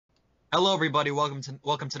Hello, everybody. Welcome to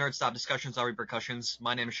Nerd Stop Discussions on Repercussions.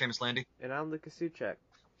 My name is Seamus Landy, And I'm Lucas Suchek.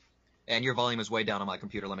 and your volume is way down on my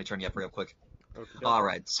computer. Let me turn you up real quick. Okie All dokie.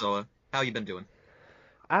 right. So, how you been doing?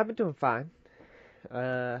 I've been doing fine.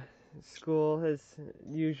 Uh, School as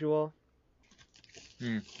usual.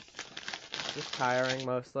 Hmm. Just tiring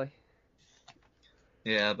mostly.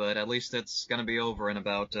 Yeah, but at least it's gonna be over in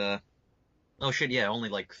about oh shit, yeah, only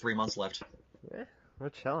like 3 months left. Eh, we're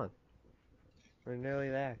chilling. We're nearly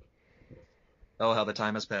there. Oh, how the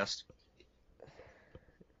time has passed.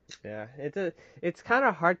 Yeah, it's kind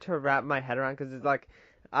of hard to wrap my head around because it's like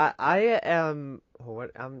I am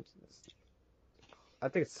I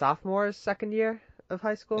think it's sophomore second year of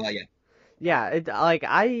high school. Yeah. Yeah, it like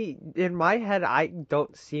I in my head I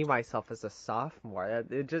don't see myself as a sophomore.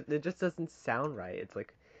 It just doesn't sound right. It's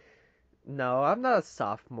like no, I'm not a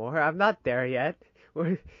sophomore. I'm not there yet. What,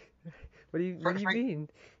 what Fr do you frank, mean?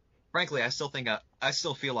 frankly, I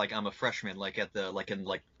still feel like I'm a freshman, like at the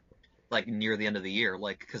like near the end of the year,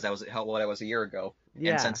 like because that was how what I was a year ago, and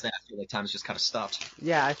Yeah. since then, I feel like time's just kind of stopped.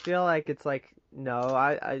 Yeah, I feel like it's like no,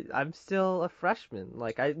 I'm still a freshman.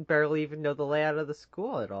 Like I barely even know the layout of the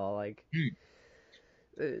school at all. Like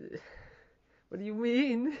Hmm. uh, what do you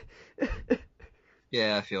mean?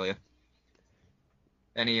 Yeah, I feel you.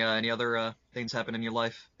 Any other things happen in your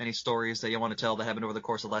life? Any stories that you want to tell that happened over the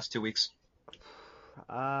course of the last 2 weeks?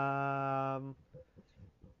 um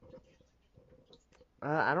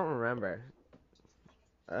I don't remember.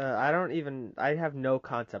 I have no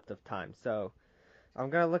concept of time. So, I'm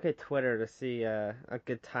gonna look at Twitter to see a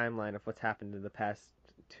good timeline of what's happened in the past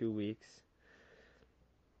 2 weeks.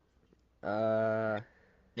 Uh,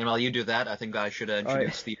 And while you do that, I think I should oh,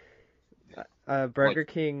 introduce the what? Burger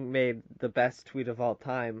King made the best tweet of all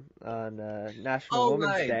time on National Oh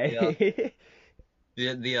Women's right,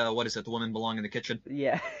 the Day. what is it? The women belong in the kitchen.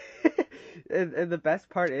 Yeah. And the best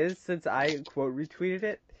part is, since I quote retweeted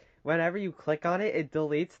it, whenever you click on it, it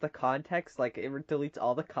deletes the context, like it deletes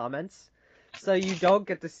all the comments. So you don't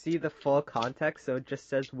get to see the full context, so it just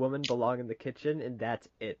says women belong in the kitchen, and that's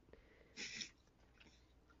it.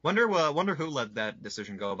 Wonder who let that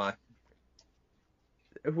decision go by.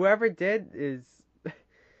 Whoever did is,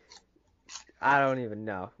 I don't even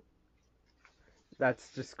know.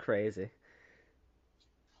 That's just crazy.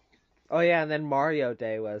 Oh yeah, and then Mario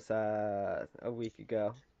Day was a week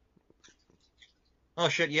ago. Oh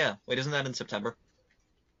shit, yeah. Wait, isn't that in September?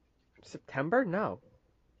 September? No.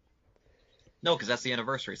 No, because that's the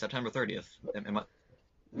anniversary, September 30th. Am I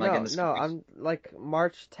getting No, this no, confused? I'm like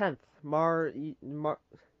March 10th.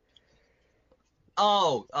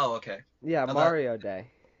 Oh, okay. Yeah, I thought Mario Day.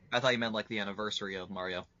 I thought you meant like the anniversary of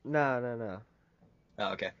Mario. No, no, no.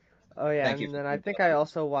 Oh, okay. Oh yeah, Thank you and for then I clearing that think up I for us.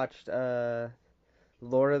 also watched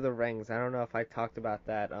Lord of the Rings. I don't know if I talked about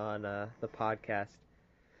that on the podcast,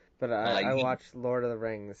 but I You watched Lord of the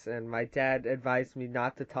Rings, and my dad advised me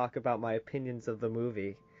not to talk about my opinions of the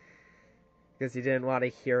movie because he didn't want to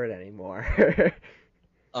hear it anymore.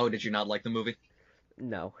 oh, did you not like the movie?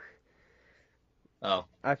 No, Oh,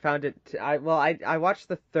 I found it. I watched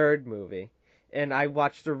the third movie, and I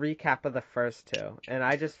watched a recap of the first two, and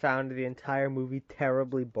I just found the entire movie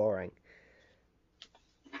terribly boring.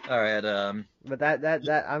 all right. But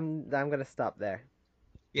that I'm gonna stop there.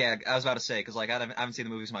 Yeah, I was about to say because like I haven't seen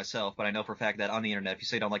the movies myself, but I know for a fact that on the internet, if you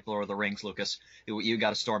say you don't like Lord of the Rings, Lucas, you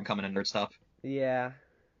got a storm coming in Nerd Stop. Yeah.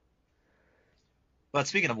 But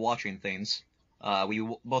speaking of watching things,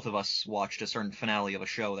 both of us watched a certain finale of a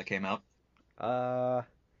show that came out. Uh.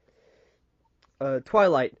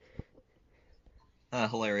 Twilight.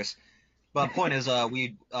 Hilarious. But point is,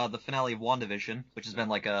 we the finale of WandaVision, which has been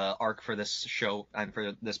like a arc for this show and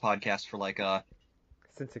for this podcast for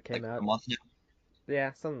Since it came like a out. month now.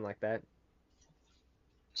 Yeah, something like that.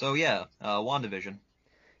 So yeah, WandaVision.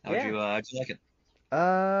 Yeah. How'd you like it?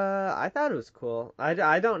 I thought it was cool.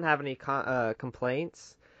 I don't have any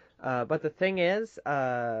complaints. But the thing is,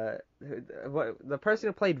 what the person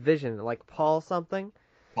who played Vision, like Paul something.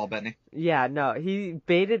 Paul Bettany. Yeah, no, he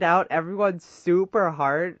baited out everyone super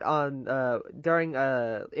hard on during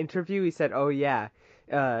interview. He said, "Oh yeah,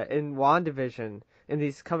 in WandaVision, in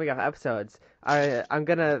these coming up episodes, I'm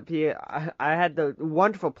gonna be. I had the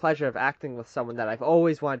wonderful pleasure of acting with someone that I've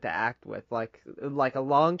always wanted to act with, like a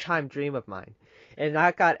long time dream of mine." And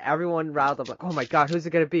that got everyone riled up, like, "Oh my God, who's it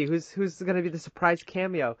gonna be? Who's gonna be the surprise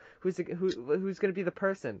cameo? Who's gonna be the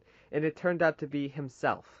person?" And it turned out to be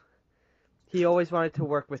himself. He always wanted to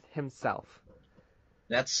work with himself.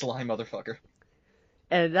 That sly motherfucker.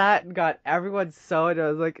 And that got everyone so into it. I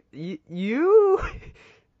was like, you,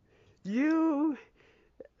 you.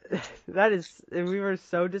 And we were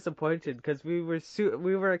so disappointed because we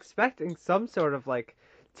were expecting some sort of like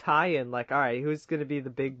tie-in. Like, all right, who's gonna be the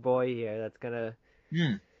big boy here? That's gonna.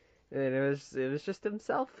 Hmm. And it was just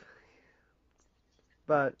himself.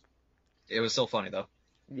 But It was so funny though.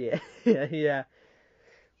 yeah, yeah, yeah,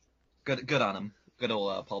 Good on him. Good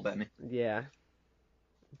old Paul Bettany. yeah.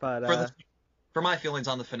 But For the for my feelings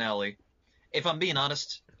on the finale, if I'm being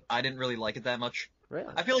honest, I didn't really like it that much.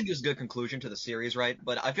 really, I feel like it was a good conclusion to the series, right?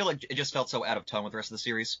 But I feel like it just felt so out of tone with the rest of the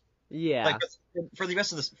series. yeah. Like for the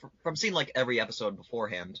rest of this, from seeing like every episode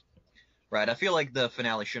beforehand, right? I feel like the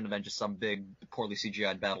finale shouldn't have been just some big, poorly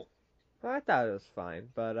CGI'd battle. Well, I thought it was fine,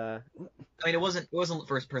 but I mean, it wasn't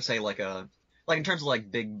per se like a like in terms of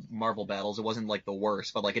like big Marvel battles, it wasn't like the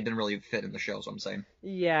worst, but like it didn't really fit in the show. So I'm saying,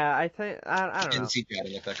 yeah, I think I don't and the know. CGI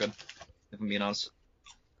didn't look that good. If I'm being honest.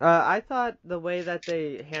 I thought the way that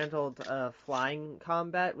they handled flying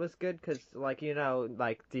combat was good because, like,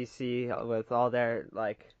 like DC with all their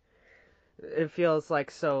like, it feels like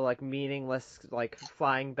so like meaningless like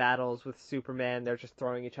flying battles with Superman. They're just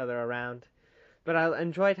throwing each other around. But I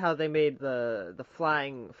enjoyed how they made the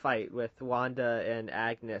flying fight with Wanda and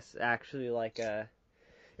Agnes actually like a.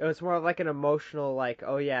 It was more like an emotional like,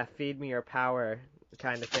 oh yeah, feed me your power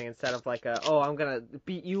kind of thing instead of like a, oh, I'm gonna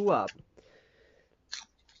beat you up.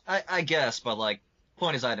 I guess, but like,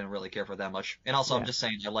 point is, I didn't really care for it that much. And also, I'm Yeah. just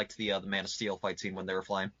saying, I liked the Man of Steel fight scene when they were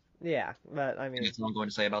flying. Yeah, but I And mean, that's all I'm going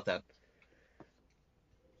to say about that.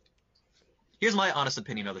 Here's my honest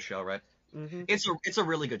opinion of the show, right? mhm. It's a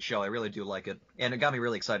really good show. I really do like it, and it got me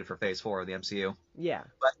really excited for Phase 4 of the MCU. Yeah.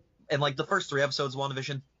 But and like the first three episodes of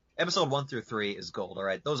WandaVision, episode 1 through 3 is gold. All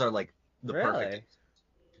right, those are like the perfect. Really?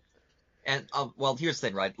 And well, here's the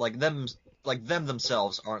thing, right? Like them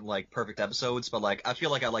themselves aren't like perfect episodes, but like I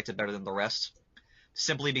feel like I liked it better than the rest,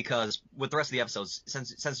 simply because with the rest of the episodes,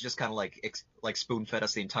 since it just kind of like spoon fed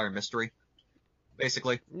us the entire mystery,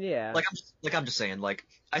 basically. Yeah. I'm just saying, like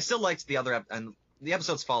I still liked the other and the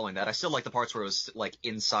episodes following that. I still liked the parts where it was like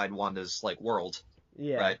inside Wanda's like world,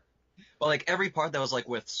 Yeah. right? But like every part that was like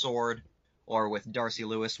with Sword or with Darcy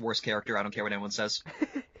Lewis, worst character, I don't care what anyone says,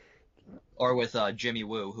 or with Jimmy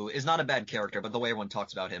Woo, who is not a bad character, but the way everyone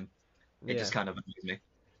talks about him, it Yeah. just kind of annoys me.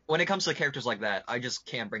 When it comes to characters like that, I just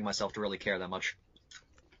can't bring myself to really care that much.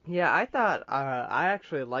 Yeah, I thought I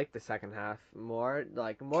actually liked the second half more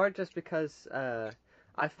just because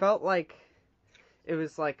I felt like it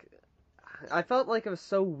was like I felt like it was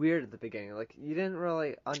so weird at the beginning. Like you didn't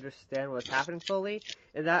really understand what's happening fully,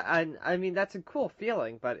 and I mean that's a cool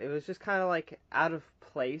feeling, but it was just kind of like out of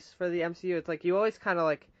place for the MCU. It's like you always kind of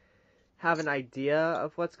like have an idea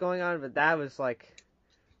of what's going on, but that was like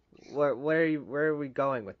where are we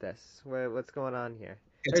going with this? What's going on here?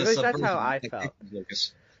 It's Or a at least that's how subversion of I felt. expectations,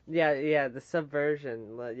 Lucas. Yeah, yeah, the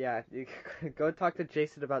subversion. Yeah, you go talk to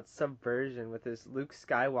Jason about subversion with his Luke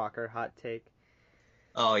Skywalker hot take.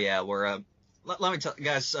 Oh yeah, let me tell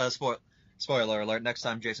guys. Spoiler alert. Next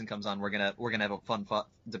time Jason comes on, we're gonna have a fun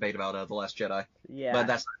debate about the Last Jedi. But Yeah.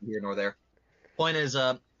 that's neither here nor there. Point is,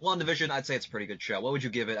 WandaVision, I'd say it's a pretty good show. What would you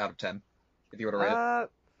give it out of 10 if you were to rate it?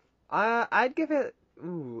 Uh, I'd give it.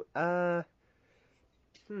 Ooh.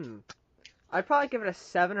 Hmm. I'd probably give it a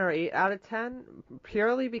 7 or 8 out of 10,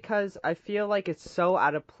 purely because I feel like it's so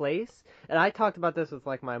out of place. And I talked about this with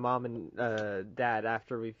like my mom and dad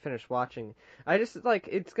after we finished watching. I just like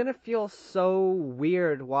it's gonna feel so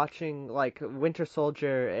weird watching like Winter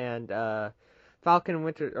Soldier and Falcon and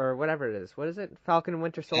Winter or whatever it is. What is it? Falcon and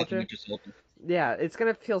Winter Falcon Soldier. Winter Soldier. Yeah, it's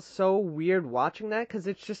gonna feel so weird watching that because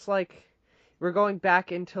it's just like we're going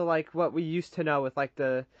back into like what we used to know with like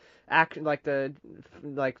the action, like the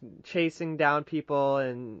like chasing down people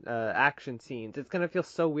and action scenes. It's gonna feel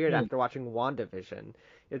so weird Hmm. after watching WandaVision.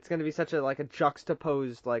 It's gonna be such a like a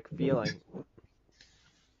juxtaposed like feeling.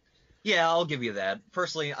 Yeah, I'll give you that.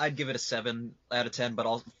 Personally, I'd give it a 7 out of 10, but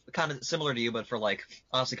I'll kind of similar to you, but for like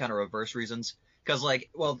honestly kind of reverse reasons. Because like,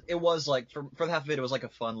 well, it was like for half of it, it was like a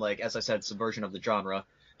fun like as I said, subversion of the genre.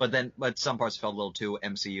 But some parts felt a little too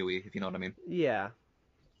MCU-y, if you know what I mean. Yeah.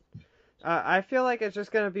 I feel like it's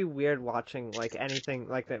just gonna be weird watching like anything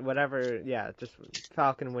like that, whatever. Yeah, just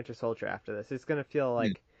Falcon and Winter Soldier after this. It's gonna feel Hmm.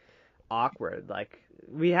 like awkward. Like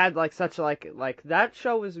we had like such like that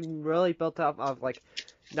show was really built up of like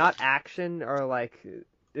not action or like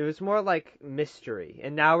it was more like mystery.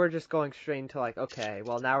 And now we're just going straight into like okay,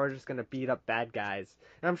 well now we're just gonna beat up bad guys.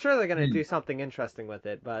 And I'm sure they're gonna Hmm. do something interesting with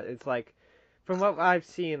it, but it's like from what I've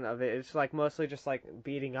seen of it, it's like mostly just like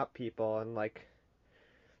beating up people and like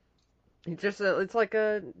it's like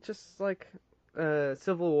a just like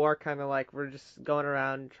Civil War kind of like we're just going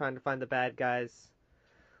around trying to find the bad guys.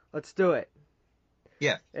 Let's do it.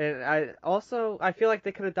 Yeah. And I feel like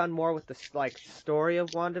they could have done more with the like story of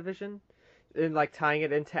WandaVision. in like tying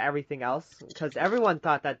it into everything else, because everyone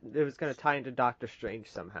thought that it was going to tie into Doctor Strange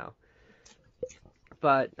somehow,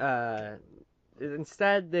 but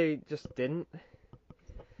instead they just didn't.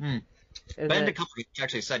 Hmm. And then Benedict Cumberbatch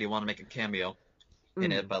actually said he wanted to make a cameo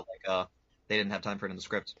in it, but like they didn't have time for it in the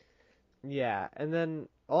script. yeah, and then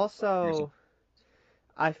also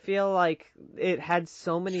I feel like it had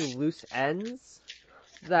so many loose ends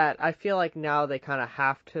that I feel like now they kind of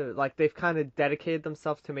have to, like, they've kind of dedicated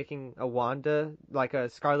themselves to making a Wanda, like a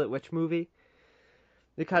Scarlet Witch movie.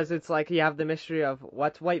 Because it's like you have the mystery of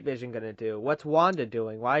what's White Vision gonna do? What's Wanda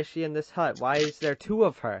doing? Why is she in this hut? Why is there two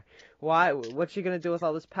of her? What's she gonna do with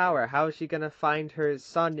all this power? How is she gonna find her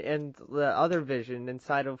son and the other Vision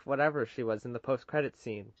inside of whatever she was in the post-credit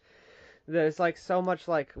scene? There's like so much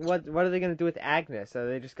like what are they gonna do with Agnes? Are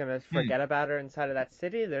they just gonna Hmm. forget about her inside of that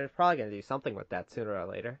city? They're probably gonna do something with that sooner or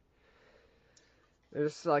later.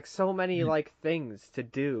 There's like so many Hmm. like things to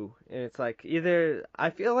do, and it's like either I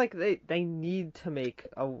feel like they need to make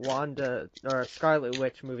a Wanda or a Scarlet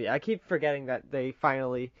Witch movie. I keep forgetting that they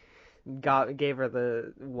finally gave her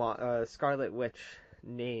the Scarlet Witch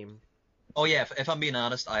name. Oh yeah, if I'm being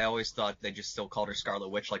honest, I always thought they just still called her Scarlet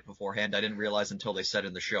Witch like beforehand. I didn't realize until they said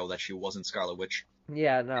in the show that she wasn't Scarlet Witch.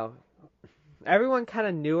 Yeah, no. Everyone kind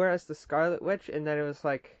of knew her as the Scarlet Witch, and then it was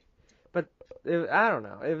like, but I don't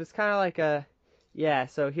know. It was kind of like a, yeah.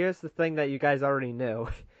 So here's the thing that you guys already knew.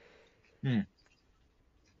 Hmm.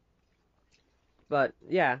 But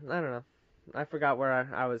yeah, I don't know. I forgot where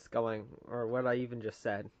I was going or what I even just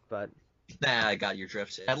said, but Nah, I got your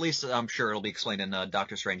drift. At least I'm sure it'll be explained in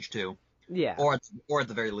Doctor Strange 2. yeah, Or at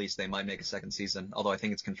the very least, they might make a second season. Although I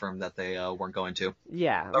think it's confirmed that they weren't going to.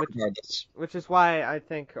 yeah, But regardless, which is why I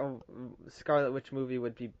think a Scarlet Witch movie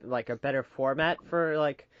would be like a better format for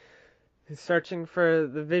like searching for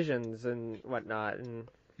the visions and whatnot and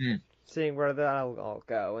hmm. seeing where that'll all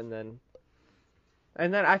go, and then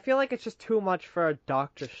I feel like it's just too much for a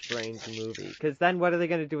Doctor Strange movie. Because then what are they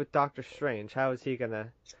gonna do with Doctor Strange? How is he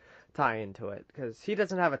gonna tie into it? Because he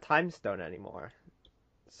doesn't have a time stone anymore.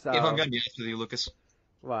 If I'm So going to be honest with you, Lucas,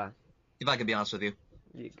 what? if I could be honest with you,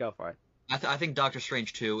 You go for it. I think Doctor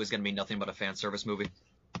Strange 2 is going to be nothing but a fan service movie.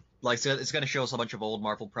 Like, so it's going to show us a bunch of old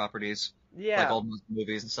Marvel properties, like Yeah, old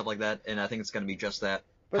movies and stuff like that, and I think it's going to be just that.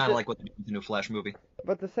 but Kind of like what they did with the new Flash movie.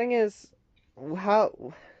 the thing is,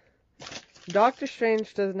 how Doctor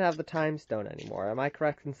Strange doesn't have the time stone anymore. Am I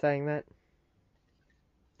correct in saying that?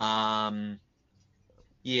 Um,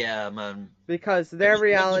 yeah, man. Because their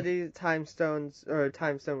reality time stone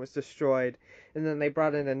was destroyed, and then they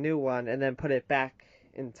brought in a new one and then put it back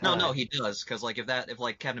in No, time. he does, because like if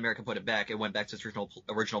like Captain America put it back, it went back to its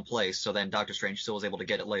original place. So then Doctor Strange still was able to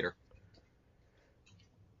get it later.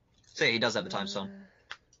 Say he does have the time stone. Uh,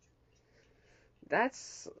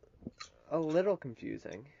 that's a little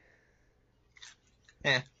confusing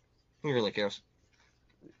Who really cares?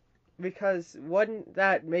 because wouldn't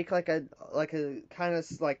that make like a kind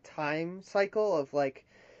of like time cycle of like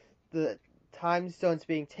the time stones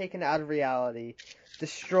being taken out of reality,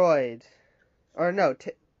 destroyed, or no,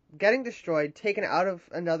 getting destroyed, taken out of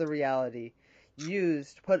another reality,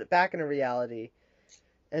 used, put it back in a reality,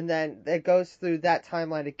 and then it goes through that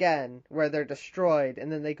timeline again where they're destroyed,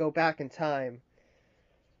 and then they go back in time.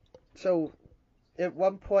 So, at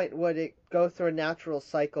one point, would it go through a natural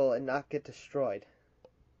cycle and not get destroyed?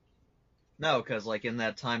 No, because like in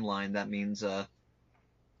that timeline, that means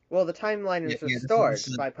Well, the timeline yeah, is yeah, restored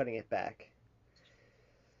by putting it back.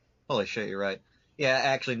 holy shit, you're right. Yeah,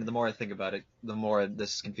 actually, the more I think about it, the more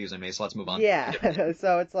this is confusing me. So let's move on. Yeah,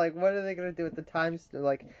 so it's like, what are they gonna do with the time?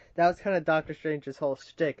 Like, that was kind of Doctor Strange's whole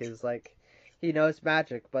shtick. Is like, he knows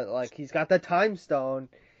magic, but like, he's got the time stone.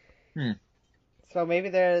 Hmm. So maybe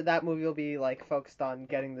that movie will be like focused on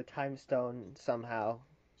getting the time stone somehow.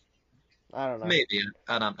 I don't know. Maybe.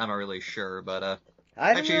 I'm not really sure, but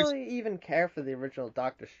I didn't actually, really even care for the original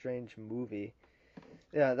Doctor Strange movie.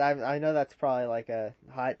 Yeah, I know that's probably like a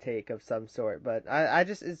hot take of some sort, but I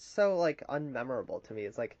just it's so like unmemorable to me.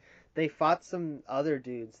 It's like they fought some other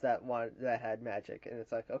dudes that had magic, and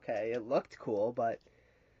it's like okay, it looked cool, but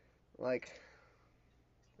like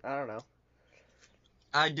I don't know.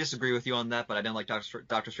 I disagree with you on that, but I didn't like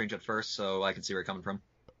Doctor Strange at first, so I can see where you're coming from.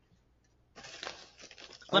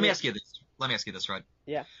 I Let me mean, ask you this. Let me ask you this, right?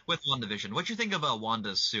 yeah. With WandaVision, what'd you think of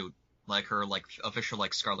Wanda's suit, like her like official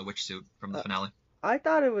like Scarlet Witch suit from the Uh, finale? I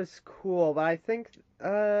thought it was cool, but I think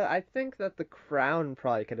that the crown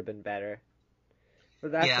probably could have been better.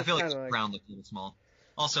 But that's Yeah, I just feel like kind his of like crown looked a little small.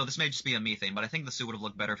 Also, this may just be a me thing, but I think the suit would have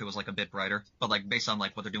looked better if it was like a bit brighter. But like based on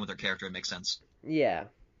like what they're doing with their character, it makes sense. yeah.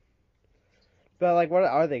 But like, what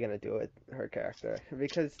are they gonna do with her character?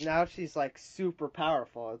 Because now she's like super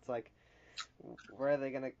powerful. It's like What are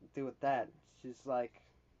they gonna do with that? She's like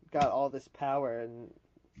got all this power, and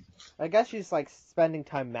I guess she's like spending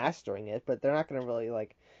time mastering it, but they're not gonna really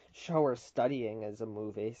like show her studying as a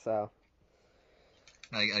movie. So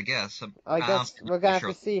I guess. I I guess honestly we're not gonna really have sure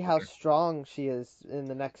to what see to do how there. strong she is in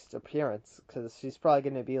the next appearance, because she's probably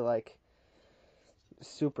gonna be like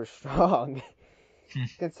super strong.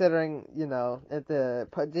 Considering, at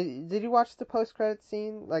did you watch the post credit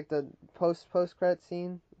scene, like the post credit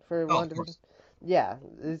scene for Oh, of WandaVision? course. Yeah,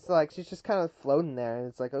 it's like she's just kind of floating there, and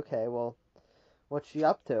it's like, okay, well, what's she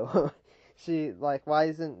up to? She like, why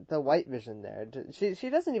isn't the White Vision there? She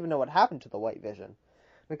doesn't even know what happened to the White Vision,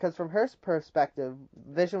 because from her perspective,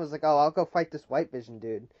 Vision was like, oh, I'll go fight this White Vision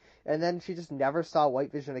dude, and then she just never saw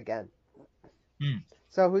White Vision again. Hmm.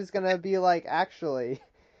 So who's gonna be like, actually,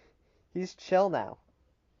 he's chill now?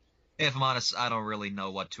 If I'm honest, I don't really know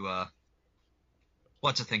what to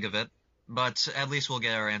think of it. But at least we'll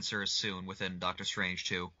get our answers soon within Doctor Strange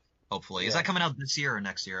 2, hopefully. Is Yeah. that coming out this year or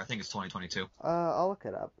next year? I think it's 2022. I'll look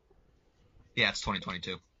it up. Yeah, it's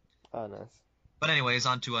 2022. Oh, nice. But anyways,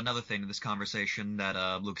 on to another thing in this conversation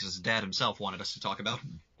that Lucas's dad himself wanted us to talk about.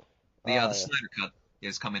 The Oh, yeah. Snyder Cut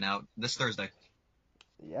is coming out this Thursday,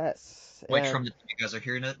 Yes. which from And, the time you guys are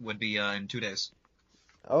hearing it would be in 2 days.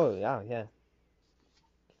 oh, yeah, yeah.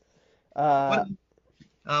 What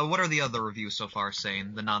Uh, what are the other reviews so far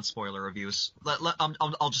saying? The non-spoiler reviews.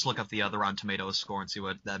 I'll just look up the Rotten Tomatoes score and see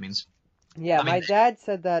what that means. yeah, I mean, my dad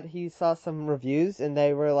said that he saw some reviews and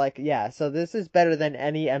they were like, yeah, so this is better than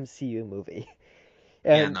any MCU movie.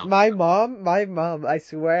 yeah, And no. my mom, I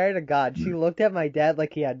swear to God, she looked at my dad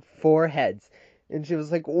like he had four heads. And she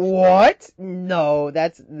was like, "What? No,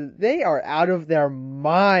 they are out of their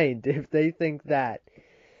mind if they think that.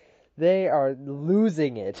 They are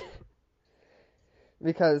losing it."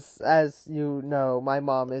 Because, as you know, my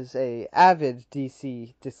mom is a avid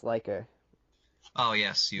DC disliker, Oh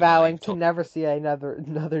yes, vowing you've to told. never see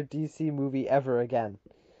another DC movie ever again.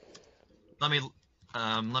 Let me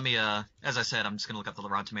as I said, I'm just gonna look up the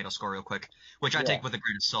Rotten Tomato score real quick, which I Yeah, take with a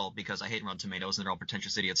grain of salt because I hate Rotten Tomatoes and they're all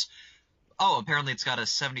pretentious idiots. Oh, apparently it's got a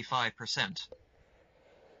 75%.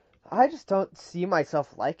 I just don't see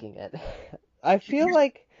myself liking it. I feel Here's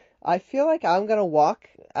like I feel like I'm gonna walk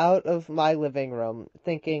out of my living room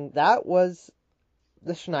thinking that was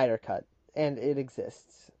the Schneider cut, and it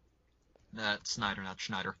exists. Snyder, not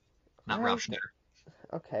Schneider, I not Rob don't care. Schneider.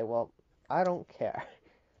 Okay, well, I don't care.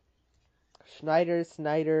 Snyder,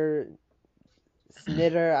 Snitter,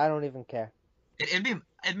 I don't even care. It'd be,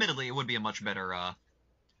 admittedly, it would be a much better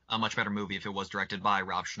movie if it was directed by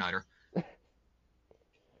Rob Schneider.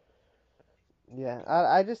 Yeah,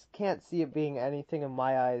 I just can't see it being anything in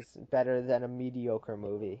my eyes better than a mediocre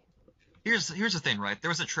movie. Here's the thing, right? There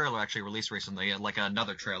was a trailer actually released recently, like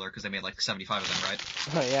another trailer because they made like 75 of them, right?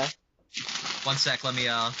 Oh yeah. One sec, let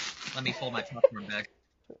me fold my popcorn bag.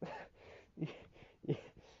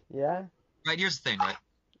 Yeah. Right, here's the thing, right?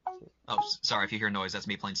 Oh, sorry if you hear noise. That's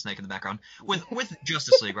me playing Snake in the background. With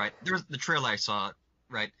Justice League, right? There's the trailer I saw,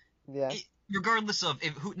 right? Yeah. Regardless of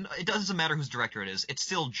it doesn't matter whose director it is. It's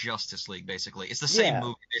still Justice League, basically. It's the same Yeah.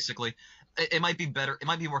 movie, basically. It might be better. It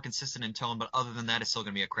might be more consistent in tone, but other than that, it's still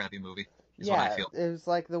gonna be a crappy movie. Is what I Yeah, feel. it was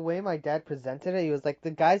like the way my dad presented it. He was like,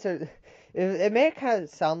 the guys are. It made it kind of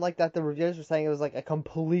sound like that the reviewers were saying it was like a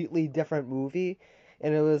completely different movie,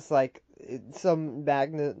 and it was like some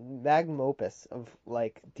magnum opus of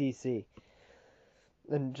like DC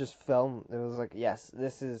and just film. It was like, yes,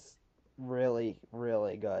 this is really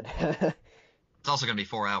really good. It's also gonna be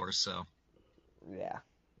 4 hours, so. Yeah,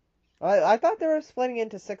 I thought they were splitting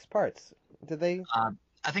into six parts. Did they? Uh,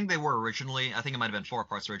 I think they were originally. I think it might have been 4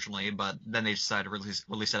 parts originally, but then they decided to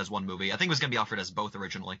release it as one movie. I think it was gonna be offered as both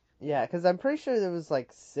originally. Yeah, because I'm pretty sure there was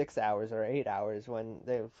like 6 hours or 8 hours when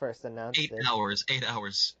they first announced Eight it. hours, 8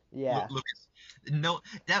 hours. Yeah. Lucas, no,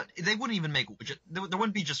 that they wouldn't even make. There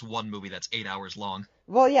wouldn't be just one movie that's 8 hours long.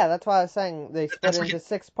 Well, yeah, that's why I was saying they split That's it like into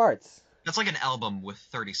six parts. that's like an album with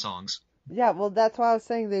 30 songs. Yeah, well, that's why I was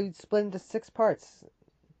saying they split into six parts.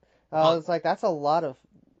 I Well, was like, that's a lot of,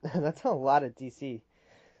 that's a lot of DC.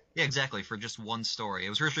 yeah, exactly. For just one story, it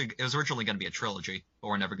was originally going to be a trilogy, but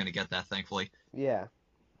we're never going to get that, thankfully. Yeah,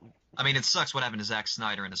 I mean, it sucks what happened to Zack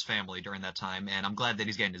Snyder and his family during that time, and I'm glad that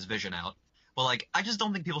he's getting his vision out. But like, I just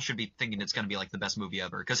don't think people should be thinking it's going to be like the best movie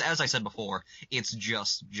ever, because as I said before, it's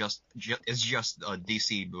just a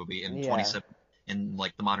DC movie in yeah. 27 in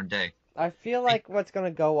like the modern day. I feel like what's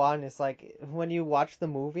gonna go on is like when you watch the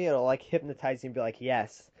movie, it'll like hypnotize you and be like,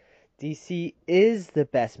 yes, DC is the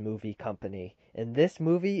best movie company, and this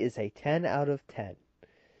movie is a 10 out of 10.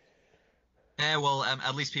 Well,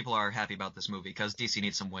 at least people are happy about this movie because DC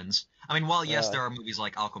needs some wins. I mean, while yes, Uh, there are movies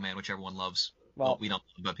like Aquaman, which everyone loves. Well, well, we don't,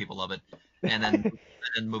 but people love it. And then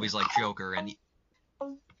movies like Joker and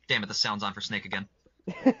damn it, the sound's on for Snake again.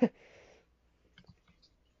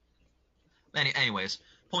 Anyways,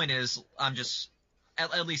 point is, I'm just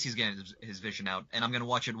at least he's getting his vision out, and I'm gonna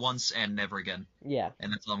watch it once and never again, yeah.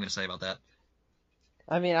 and that's all I'm gonna say about that.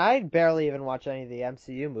 I mean, I barely even watch any of the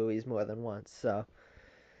MCU movies more than once, so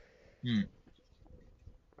Hmm.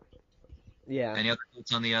 yeah. Any other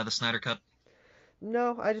thoughts on the Snyder Cut?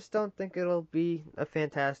 No, I just don't think it'll be a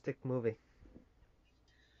fantastic movie.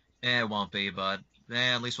 It won't be, but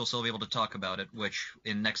at least we'll still be able to talk about it, which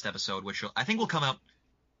in next episode, which I think will come out.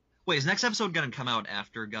 Wait, is next episode gonna come out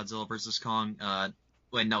after Godzilla vs Kong?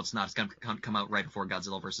 Wait, no, it's not. It's gonna come out right before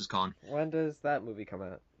Godzilla vs Kong, When does that movie come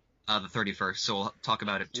out? the 31st. So we'll talk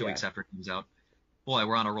about it two Yeah. weeks after it comes out. Boy,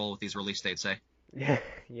 we're on a roll with these release dates, eh? Yeah,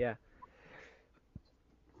 yeah.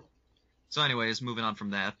 So, anyways, moving on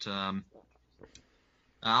from that, on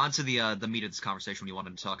to the meat of this conversation we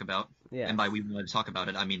wanted to talk about. Yeah. And by we wanted to talk about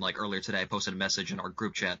it, I mean like earlier today, I posted a message in our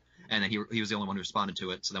group chat, and then he was the only one who responded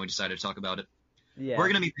to it. So then we decided to talk about it. Yeah. We're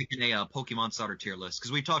gonna be picking a Pokemon starter tier list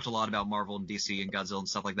because we've talked a lot about Marvel and DC and Godzilla and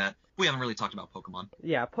stuff like that. We haven't really talked about Pokemon.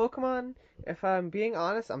 Yeah, Pokemon, if I'm being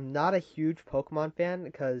honest, I'm not a huge Pokemon fan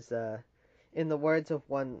because, in the words of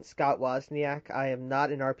one Scott Wozniak, I am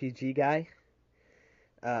not an RPG guy.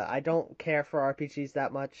 I don't care for RPGs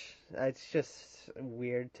that much. It's just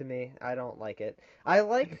weird to me. I don't like it. I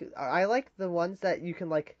like the ones that you can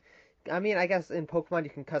like. I mean, I guess in Pokemon you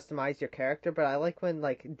can customize your character, but I like when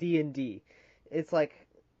like D&D. It's like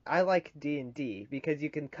I like D&D because you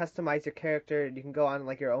can customize your character and you can go on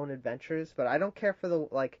like your own adventures, but I don't care for the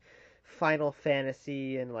like Final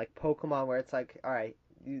Fantasy and like Pokemon where it's like, all right,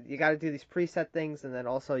 you got to do these preset things and then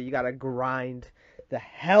also you got to grind the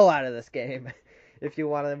hell out of this game if you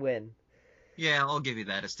want to win. Yeah, I'll give you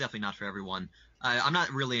that. It's definitely not for everyone. I'm not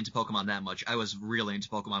really into Pokemon that much. I was really into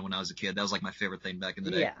Pokemon when I was a kid. That was like my favorite thing back in the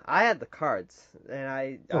day. Yeah, I had the cards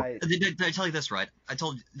and Oh, did I tell you this right? Did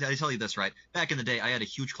I tell you this right? Back in the day, I had a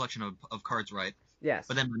huge collection of cards, right? yes.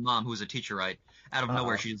 But then my mom, who was a teacher, right, out of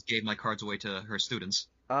nowhere, Uh-oh. she just gave my cards away to her students.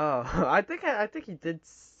 Oh, I think he did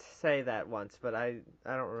say that once, but I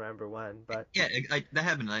don't remember when. But Yeah, that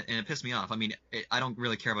happened, and it pissed me off. I mean, I don't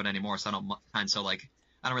really care about it anymore, so I don't mind. So like,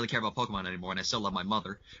 I don't really care about Pokemon anymore, and I still love my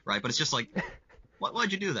mother, right? But it's just like,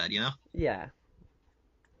 why'd you do that, you know? yeah,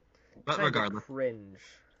 But kind of regardless, cringe.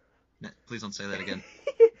 please don't say that again.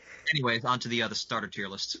 Anyways, on to the starter tier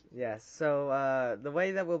list. Yes. So the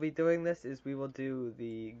way that we'll be doing this is we will do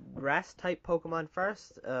the grass type Pokemon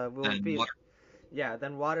first. We'll And be water. Yeah,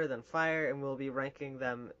 then water, then fire, and we'll be ranking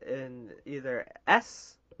them in either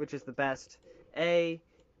S, which is the best, A,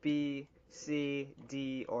 B, C,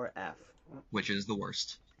 D, or F. Which is the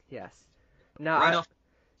worst. Yes. Now, Right off.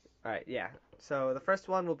 all right, yeah. So the first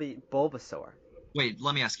one will be Bulbasaur. Wait,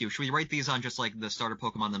 let me ask you: should we rate these on just like the starter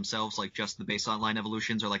Pokemon themselves, like just the baseline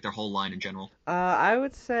evolutions, or like their whole line in general? I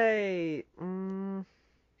would say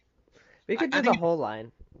we could I do the think, whole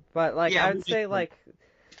line, but like yeah, I we'll would just say like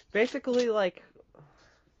basically like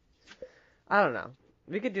I don't know.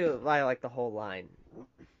 We could do it by like the whole line.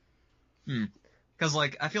 because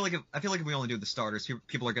like I feel like if we only do the starters,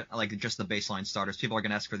 people are gonna like just the baseline starters. People are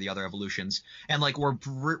gonna ask for the other evolutions, and like we're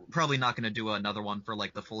probably not gonna do another one for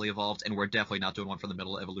like the fully evolved, and we're definitely not doing one for the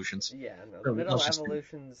middle evolutions. Yeah, no, the So middle let's just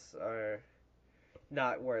evolutions are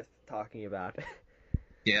not worth talking about.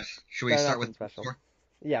 yeah. Should we They're start nothing with special. Bulbasaur?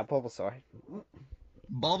 Yeah, Bulbasaur.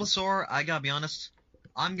 Bulbasaur, I gotta be honest,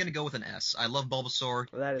 I'm gonna go with an S. I love Bulbasaur.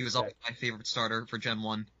 That He is was sick. always my favorite starter for Gen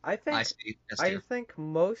 1. I I think say S I tier. think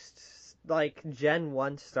most like Gen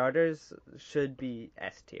 1 starters should be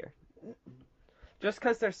S tier. Just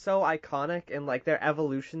because they're so iconic and like their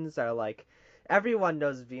evolutions are like everyone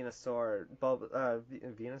knows Venusaur, Blastoise,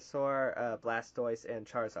 and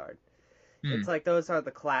Charizard. Hmm. It's like those are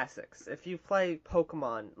the classics. If you play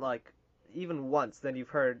Pokemon like even once, then you've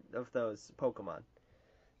heard of those Pokemon.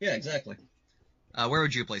 Yeah, exactly. Where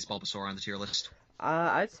would you place Bulbasaur on the tier list?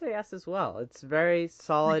 I'd say S as well. It's very Thank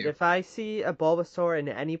solid. you. If I see a Bulbasaur in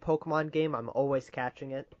any Pokemon game, I'm always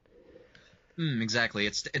catching it. Exactly.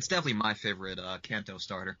 It's definitely my favorite Kanto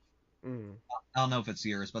starter. Mm. I don't know if it's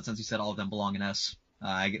yours, but since you said all of them belong in S,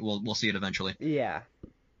 we'll see it eventually. Yeah.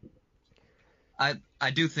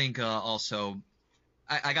 I do think also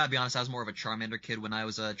I gotta be honest, I was more of a Charmander kid when I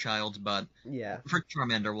was a child, but Yeah. for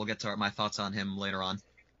Charmander, we'll get to my thoughts on him later on.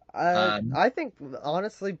 I think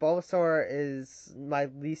honestly, Bulbasaur is my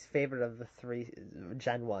least favorite of the three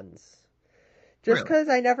Gen ones. Just Really? because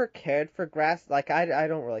I never cared for grass, like I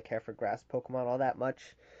don't really care for grass Pokemon all that much.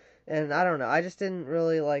 And I don't know, I just didn't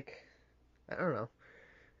really like. I don't know.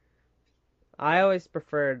 I always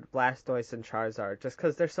preferred Blastoise and Charizard just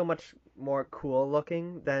because they're so much more cool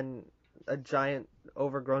looking than a giant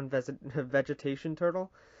overgrown vegetation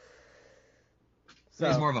turtle. He's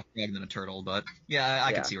So, more of a frog than a turtle, but yeah,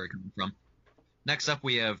 I can yeah, see where you're coming from. Next up,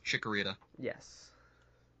 we have Chikorita. yes.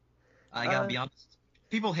 I gotta Uh, be honest.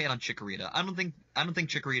 People hate on Chikorita. I don't think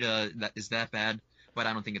Chikorita is that bad, but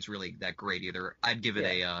I don't think it's really that great either.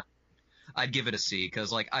 yeah. I'd give it a C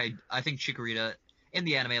because like I think Chikorita in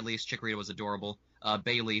the anime at least Chikorita was adorable. I think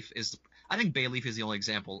Bayleaf is the only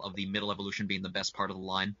example of the middle evolution being the best part of the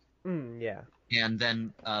line, Yeah. and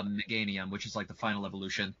then Meganium, which is like the final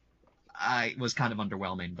evolution. I was kind of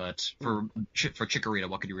underwhelming, but Mm. for Chikorita,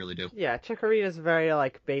 what could you really do? Yeah, Chikorita's very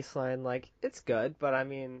like baseline, like it's good, but I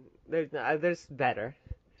mean, there's better,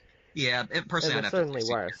 Yeah, and personally, I'd there's have to say certainly C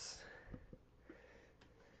tier. worse.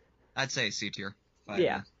 I'd say C tier.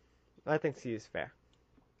 Yeah, I think C is fair.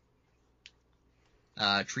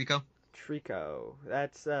 Trico. Trico,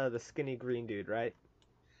 that's the skinny green dude, right?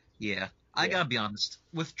 Yeah, I Yeah. gotta be honest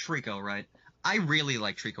with Trico, right? I really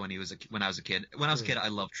liked Trico when I was a kid. When I was a Mm. kid, I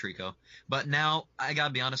loved Trico, but now I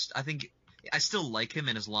gotta be honest. I think I still like him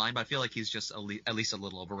in his line, but I feel like he's just at least a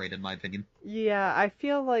little overrated in my opinion. Yeah, I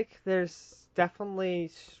feel like there's definitely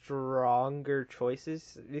stronger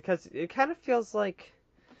choices because it kind of feels like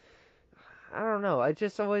I don't know. I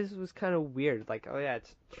just always was kind of weird. Like, oh yeah,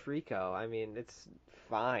 it's Trico. I mean, it's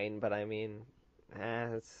fine, but I mean,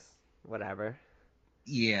 it's whatever.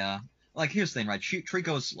 Yeah, like here's the thing, right?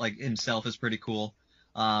 Trico's like himself is pretty cool.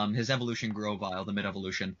 His evolution Grovyle, the mid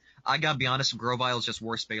evolution. I gotta be honest, Grovyle is just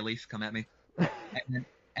worse Bayleaf. Come at me.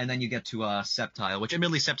 And then you get to Sceptile, which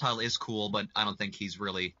admittedly Sceptile is cool, but I don't think he's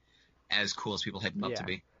really as cool as people hype him up to Yeah.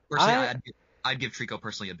 be. Personally, I I'd give Trico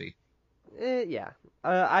personally a B. yeah.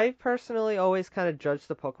 I personally always kind of judged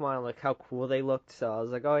the Pokemon on like how cool they looked, so I was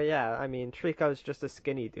like, oh yeah. I mean, Trico's just a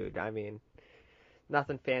skinny dude. I mean,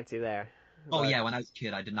 nothing fancy there. Oh But yeah, when I was a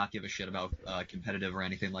kid, I did not give a shit about competitive or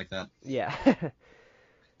anything like that. yeah.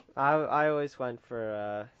 I always went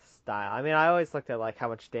for style. I mean, I always looked at like how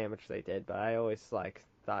much damage they did, but I always like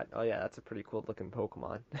thought, oh yeah, that's a pretty cool looking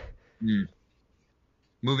Pokemon. Hmm.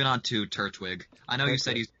 Moving on to Turtwig. I know you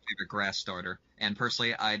said Turtwig. he's your favorite grass starter, and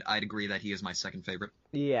personally, I'd agree that he is my second favorite.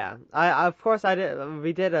 Yeah, I of course I did.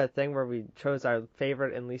 We did a thing where we chose our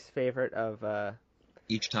favorite and least favorite of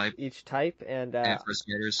Each type, each type, and and for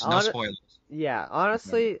starters, no on spoilers. yeah,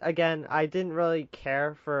 honestly, again, I didn't really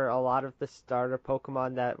care for a lot of the starter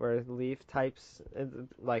Pokemon that were leaf types,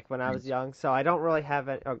 like when I was young. So I don't really have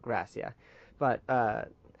any. Oh, grass, yeah, but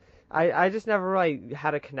I just never really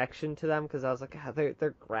had a connection to them because I was like, ah,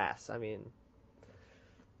 they're grass. I mean,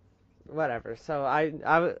 whatever.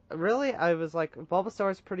 So really I was like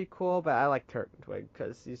Bulbasaur's pretty cool, but I like Turtwig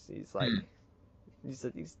because he's like Hmm.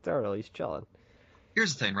 he's thorough. He's chilling.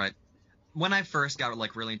 Here's the thing, right? When I first got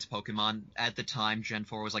like really into Pokemon, at the time Gen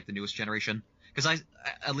 4 was like the newest generation. Because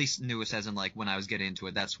at least newest as in like when I was getting into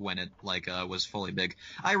it, that's when it like was fully big.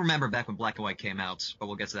 I remember back when Black and White came out, but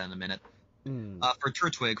we'll get to that in a minute. Mm. For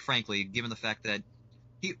Turtwig, frankly, given the fact that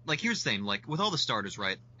here's the thing, like with all the starters,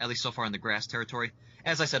 right? At least so far in the grass territory,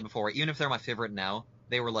 as I said before, even if they're my favorite now,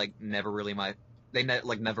 they were like never really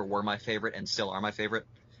like never were my favorite and still are my favorite.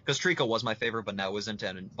 Because Trico was my favorite, but now isn't,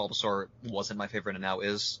 and Bulbasaur wasn't my favorite and now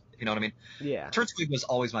is. You know what I mean? Yeah. Turtwig was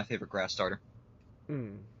always my favorite grass starter.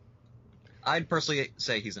 Mm. I'd personally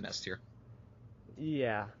say he's an S tier.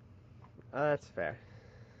 Yeah. That's fair.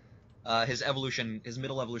 His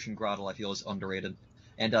middle evolution Grotle, I feel is underrated,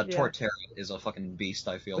 and Yeah. Torterra is a fucking beast.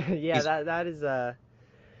 I feel Yeah. he's That is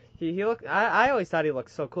he looked. I always thought he looked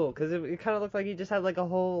so cool because it kind of looked like he just had like a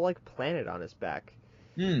whole like planet on his back.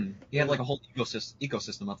 he had like a whole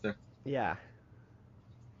ecosystem up there. Yeah.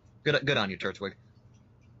 Good on you, Turtwig.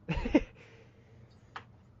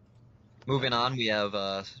 Moving on, we have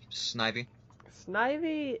Snivy.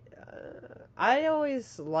 Snivy, I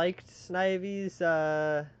always liked Snivy's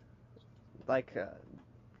like uh,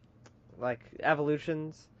 like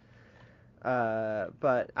evolutions,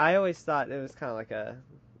 but I always thought it was kind of like a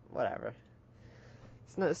whatever.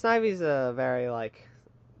 Snivy's a very like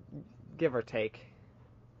give or take.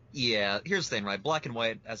 Yeah, here's the thing, right? Black and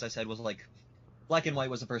White, as I said, was like Black and White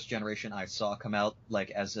was the first generation I saw come out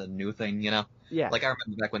like as a new thing, you know? Yeah. Like I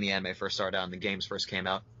remember back when the anime first started out and the games first came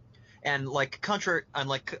out. And like contrary and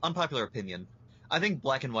like unpopular opinion, I think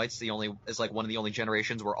Black and White's like one of the only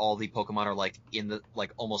generations where all the Pokemon are like in the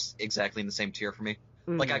like almost exactly in the same tier for me.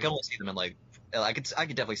 Like I Mm. can only see them in like I could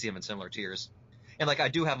definitely see them in similar tiers. And like I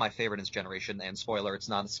do have my favorite in this generation, and spoiler, it's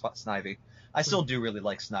not Snivy. I still do really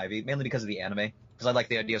like Snivy, mainly because of the anime, because I like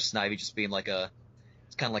the idea of Snivy just being like a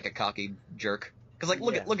It's kind of like a cocky jerk. Because like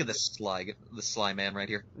Yeah. look at this sly man right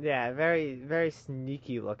here. Yeah, very very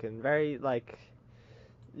sneaky looking. Very like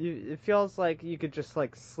it feels like you could just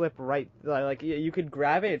like slip right like you could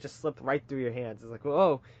grab it, it just slipped right through your hands. It's like,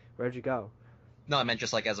 "Whoa, where'd you go?" No, I meant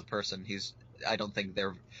just like as a person. I don't think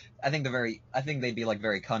they're. I think they'd be like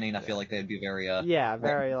very cunning. I feel Yeah. like they'd be very Yeah, well,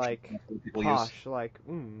 very like people use. posh, like,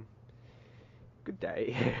 good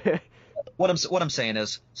day. What I'm saying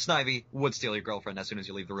is, Snivy would steal your girlfriend as soon as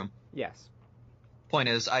you leave the room. Yes. Point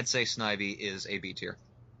is, I'd say Snivy is a B tier.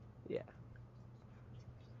 Yeah.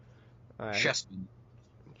 All right. Chespin.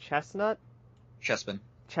 Chestnut? Chespin.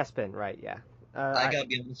 Chespin, right, yeah. I gotta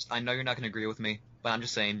be honest, I know you're not gonna agree with me, but I'm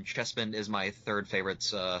just saying Chespin is my third favorite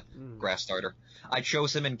grass starter. I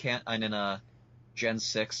chose him in Gen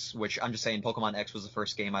 6, which I'm just saying Pokemon X was the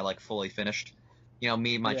first game I like fully finished. You know,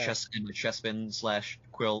 me, my Yeah. Chespin slash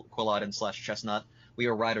Quilladin slash Chestnut, we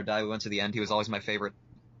were ride or die. We went to the end. He was always my favorite.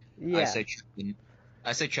 Yeah.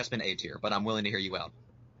 I say Chespin A tier, but I'm willing to hear you out.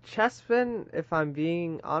 Chespin, if I'm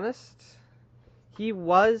being honest, he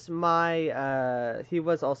was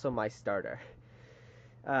also my starter.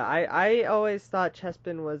 I always thought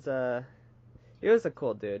Chespin was he was a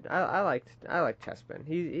cool dude. I liked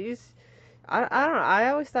Chespin. I don't know. I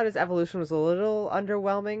always thought his evolution was a little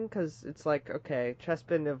underwhelming because it's like, okay,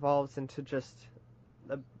 Chespin evolves into just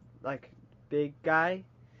a like big guy.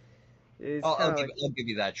 It's kind of like, I'll give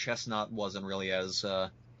you that. Chestnut wasn't really as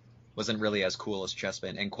cool as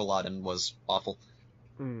Chespin, and Quilladin was awful.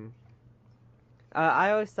 hmm.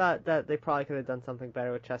 I always thought that they probably could have done something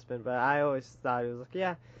better with Chespin, but I always thought it was like,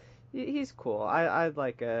 yeah, he's cool. I'd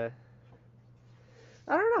like I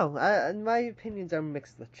don't know. My opinions are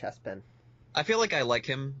mixed with Chespin. I feel like I like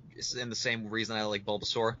him in the same reason I like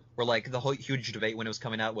Bulbasaur, where like the whole huge debate when it was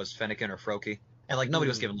coming out was Fennekin or Froakie, and like nobody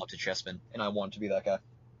was giving love to Chespin, and I wanted to be that guy.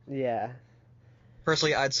 Yeah.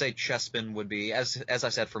 Personally, I'd say Chespin would be, as I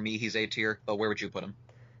said, for me he's A tier, but where would you put him?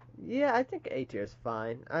 Yeah, I think A tier is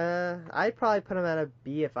fine. I'd probably put him at a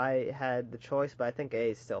B if I had the choice, but I think A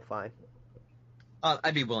is still fine.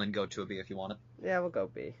 I'd be willing to go to a B if you want it. Yeah, we'll go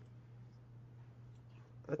B.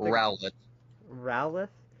 Rowlet. Rowlet?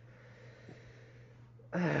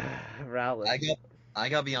 Rowlet. I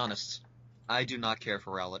gotta be honest. I do not care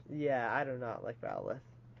for Rowlet. Yeah, I do not like Rowlet.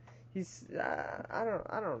 He's I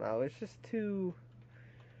don't know. It's just too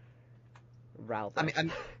Rowlet.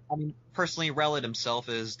 I mean, personally, Rowlet himself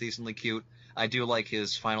is decently cute. I do like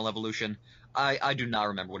his final evolution. I do not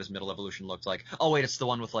remember what his middle evolution looked like. Oh wait, it's the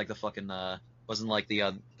one with like the fucking wasn't like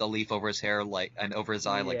the leaf over his hair like and over his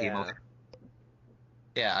eye like game over.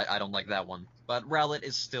 Yeah, I don't like that one. But Rowlet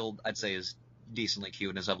is still, I'd say, is decently cute,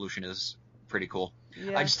 and his evolution is pretty cool.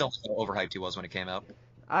 Yeah. I just don't know how overhyped he was when it came out.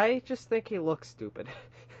 I just think he looks stupid.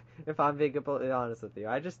 If I'm being completely honest with you,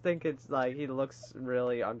 I just think it's like he looks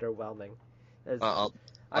really underwhelming. I'll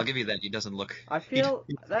give you that. He doesn't look. I feel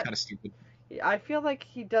he's that kind of stupid. I feel like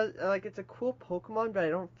he does like it's a cool Pokemon, but I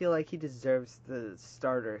don't feel like he deserves the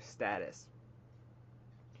starter status.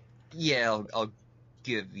 Yeah, I'll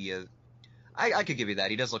give you. I could give you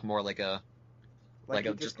that. He does look more like a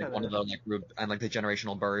just like one of the like root and like the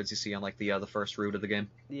generational birds you see on like the first route of the game.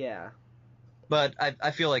 Yeah. But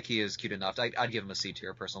I feel like he is cute enough. I'd give him a C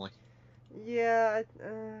tier personally. Yeah.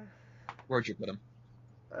 Where'd you put him?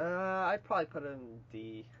 I'd probably put him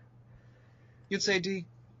D. You'd say D?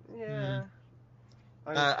 Yeah.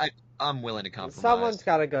 I'm willing to compromise. Someone's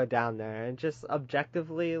got to go down there, and just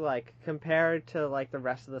objectively, like compared to like the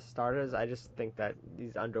rest of the starters, I just think that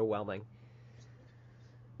he's underwhelming.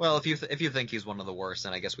 Well, if you think he's one of the worst,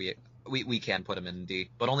 then I guess we can put him in D,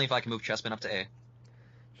 but only if I can move Chespin up to A.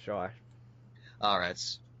 Sure. All right.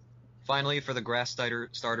 Finally, for the grass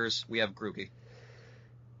starters, we have Grookey.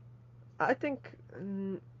 I think.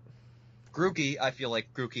 Grookey, I feel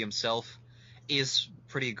like Grookey himself is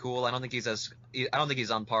pretty cool. I don't think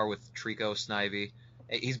he's on par with Trico, Snivy.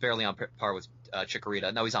 He's barely on par with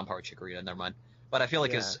Chikorita. No, he's on par with Chikorita. Never mind. But I feel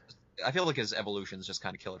like his evolution is just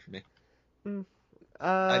kind of killer for me.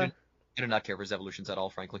 I do not care for his evolutions at all,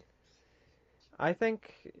 frankly. I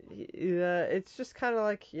think it's just kind of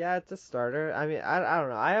like, yeah, it's a starter. I mean, I don't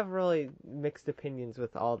know. I have really mixed opinions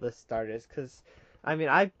with all the starters because, I mean,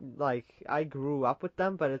 I grew up with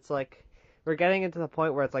them, but it's like we're getting into the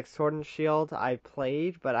point where it's like Sword and Shield I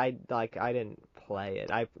played, but I didn't play it.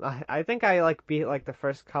 I think I like beat like the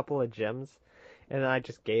first couple of gyms, and then I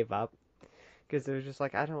just gave up because it was just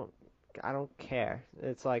like I don't care.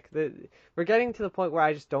 It's like we're getting to the point where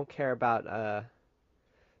I just don't care about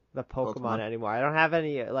the Pokemon anymore. I don't have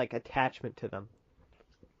any like attachment to them.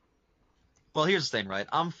 Well, here's the thing, right?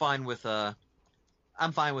 I'm fine with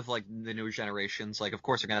I'm fine with like the newer generations. Like, of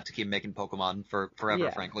course, they're gonna have to keep making Pokemon for forever,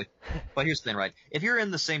 Yeah. frankly. But here's the thing, right? If you're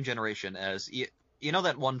in the same generation as you know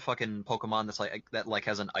that one fucking Pokemon that's like that like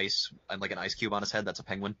has an ice and like an ice cube on his head. That's a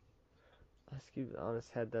penguin. Ice Cube on his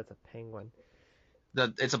head, that's a penguin.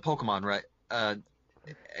 It's a Pokemon, right?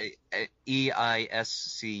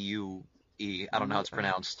 Eiscue. I don't know how it's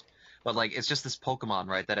pronounced, but like it's just this Pokemon,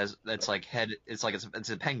 right? That's like head. It's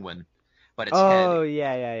a penguin, but its head. Oh,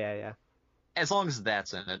 yeah, yeah, yeah, yeah. As long as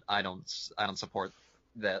that's in it, I don't support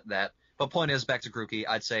that. But point is, back to Grookey,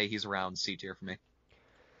 I'd say he's around C tier for me.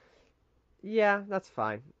 Yeah, that's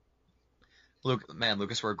fine.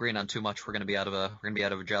 Lucas, we're agreeing on too much. We're gonna be out of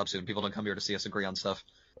a job soon. People don't come here to see us agree on stuff.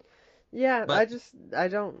 Yeah, But I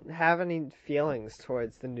don't have any feelings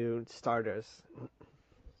towards the new starters.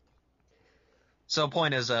 so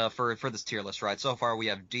point is, for this tier list, right? So far we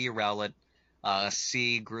have D Rowlet,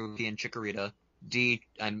 C Grookey and Chikorita,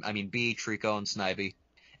 I mean B Trico and Snivy,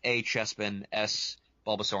 A Chespin, S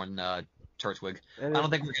Bulbasaur and Turtwig. And I don't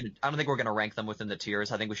think we're gonna rank them within the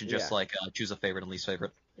tiers. I think we should just yeah. like choose a favorite and least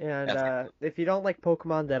favorite. And That's if you don't like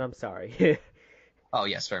Pokemon, then I'm sorry. Oh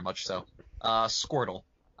yes, very much so. Squirtle.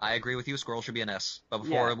 I agree with you. Squirtle should be an S. But Yeah.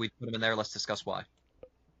 before we put him in there, let's discuss why.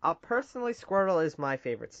 Personally, Squirtle is my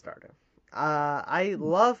favorite starter. I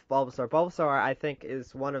love Bulbasaur. Bulbasaur, I think,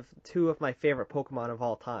 is one of two of my favorite Pokemon of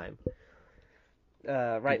all time.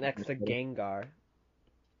 Right next to Gengar.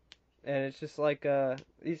 And it's just like,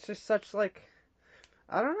 he's just such like,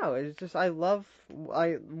 I don't know. It's just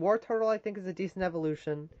War Turtle. I think is a decent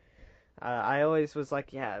evolution. I always was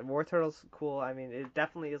like, yeah, War Turtle's cool. I mean, it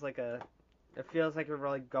definitely is like a. It feels like we're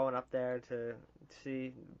really going up there to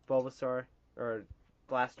see Bulbasaur or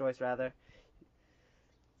Blastoise rather.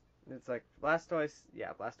 It's like Blastoise.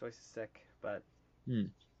 Yeah, Blastoise is sick, but Hmm.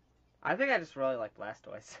 I think I just really like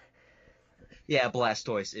Blastoise. Yeah,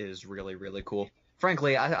 Blastoise is really, really cool.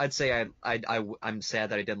 Frankly, I'd say I'm sad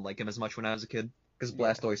that I didn't like him as much when I was a kid because Yeah,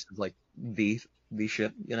 Blastoise is like the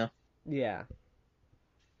shit, you know. yeah.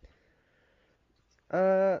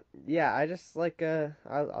 Yeah. I just like I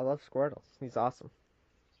love Squirtle. He's awesome.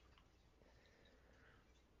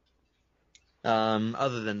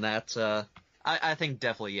 Other than that, I think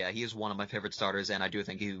definitely, yeah, he is one of my favorite starters, and I do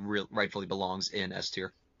think he rightfully belongs in S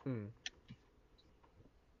tier. Hmm.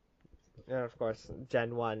 And of course,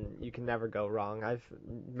 Gen 1, you can never go wrong. I've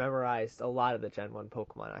memorized a lot of the Gen 1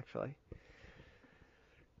 Pokemon, actually.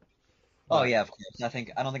 Oh But, yeah, of course.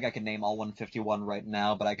 I don't think I can name all 151 right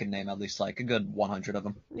now, but I can name at least like a good 100 of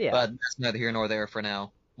them. yeah, But that's neither here nor there for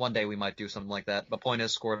now. One day we might do something like that. But point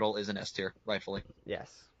is, Squirtle is an S tier, rightfully. yes.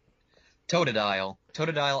 Totodile.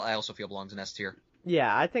 Totodile, I also feel belongs in S tier.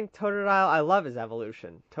 Yeah, I think Totodile, I love his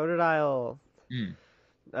evolution. Totodile, Mm.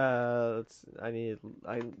 I'm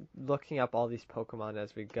looking up all these Pokemon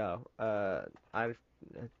as we go. I,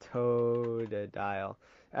 Totodile.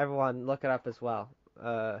 Everyone, look it up as well.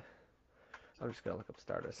 I'm just gonna look up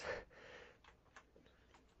starters.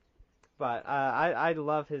 But I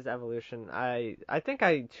love his evolution. I think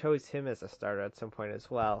I chose him as a starter at some point as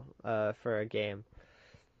well for a game.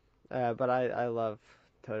 But I love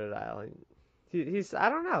Totodile. He's I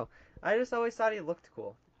don't know. I just always thought he looked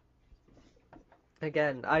cool.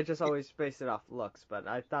 Again, I just always based it off looks, but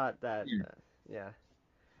I thought that Mm. yeah,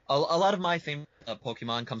 A lot of my favorite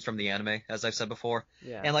Pokemon comes from the anime, as I've said before.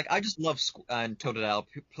 yeah, And like I just love Totodile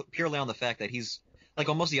purely on the fact that he's like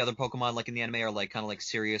almost the other Pokemon like in the anime are like kind of like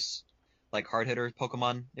serious, like hard hitter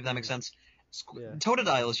Pokemon, if that makes mm, sense. yeah,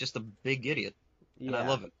 Totodile is just a big idiot, and I yeah.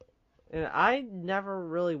 love it. And I never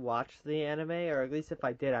really watched the anime, or at least if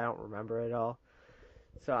I did, I don't remember it all.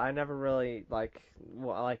 So I never really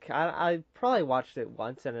I probably watched it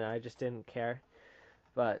once and I just didn't care.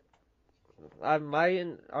 But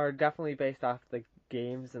mine are definitely based off the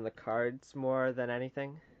games and the cards more than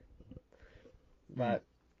anything. Mm. But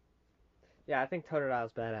yeah, I think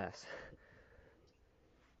Totodile's badass.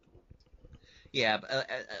 Yeah,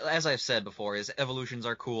 as I've said before, his evolutions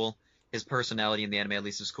are cool. His personality in the anime at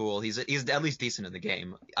least is cool. He's at least decent in the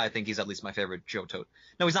game. I think he's at least my favorite Johto.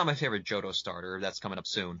 No, he's not my favorite Johto starter. That's coming up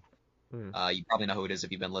soon. Hmm. You probably know who it is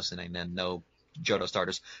if you've been listening and know Johto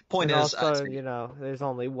starters. Point And is, also, there's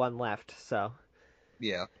only one left, so.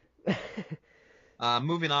 yeah.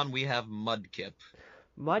 Moving on, we have Mudkip.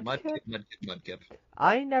 Mudkip? Mudkip.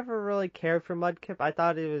 I never really cared for Mudkip. I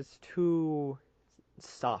thought it was too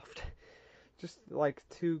soft. Just like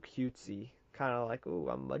too cutesy. Kind of like, ooh,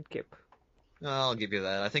 I'm Mudkip. I'll give you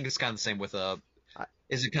that. I think it's kind of the same with I,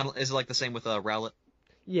 is it like the same with Rowlet?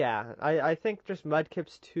 yeah, I think just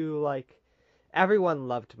Mudkip's too like everyone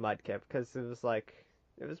loved Mudkip because it was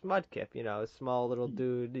Mudkip, a small little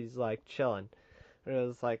dude. He's like chilling. It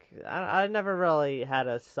was like I never really had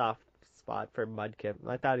a soft spot for Mudkip.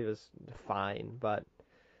 I thought he was fine, but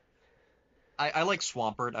I like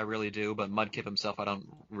Swampert, I really do, but Mudkip himself I don't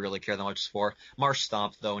really care that much for.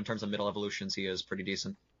 Marshtomp, though, in terms of middle evolutions, he is pretty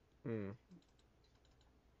decent. hmm.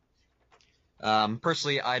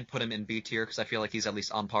 Personally, I'd put him in B tier because I feel like he's at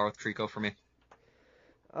least on par with Trico for me.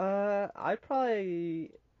 I'd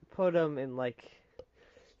probably put him in like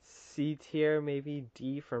C tier, maybe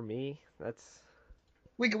D for me. That's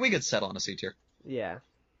We could settle on a C tier. yeah,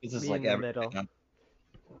 This is be like in the average. middle.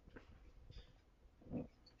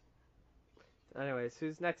 Anyways,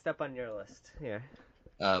 who's next up on your list? Here,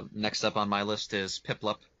 Next up on my list is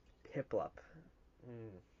Piplup. Piplup.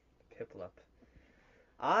 Mm, Piplup.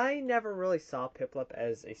 I never really saw Piplup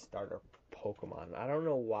as a starter Pokemon. I don't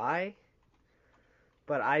know why,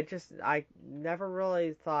 but I never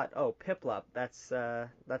really thought, oh, Piplup, that's the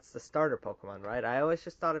starter Pokemon, right? I always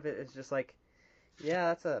just thought of it as just like, yeah,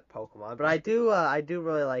 that's a Pokemon. But I do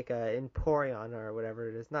really like Empoleon or whatever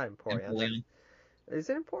it is. Not Empoleon. Empoleon. Is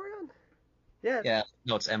it Empoleon? Yeah, Yeah,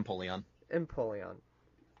 no, it's Empoleon. Empoleon.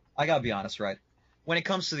 I gotta be honest, right? When it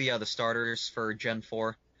comes to the starters for Gen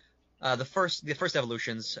 4, the first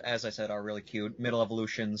evolutions, as I said, are really cute. Middle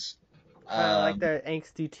evolutions, Kind of like um, the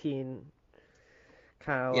angsty teen.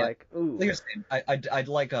 Kind of yeah. like, ooh, Here's the thing. I'd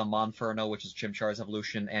like Monferno, which is Chimchar's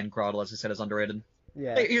evolution, and Groudle, as I said, is underrated.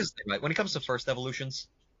 yeah. Here's the thing, right? When it comes to first evolutions,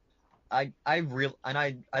 I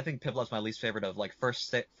think Piplup's my least favorite of like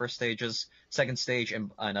first stages, second stage,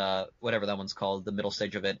 and whatever that one's called, the middle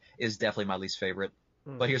stage of it is definitely my least favorite.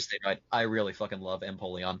 Hmm. But here's the thing, right? I really fucking love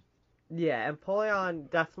Empoleon. Yeah, Empoleon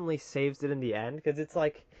definitely saves it in the end because it's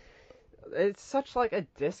like it's such like a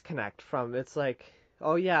disconnect from it's like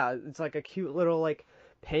oh yeah it's like a cute little like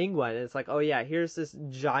penguin. It's like oh yeah here's this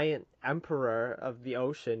giant emperor of the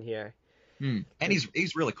ocean here. And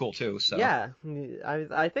he's really cool too. So Yeah,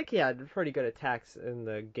 I think he had pretty good attacks in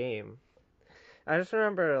the game. I just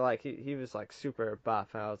remember like he was like super buff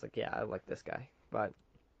and I was like yeah I like this guy. But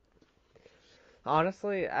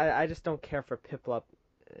honestly I just don't care for Piplup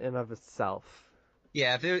in of itself.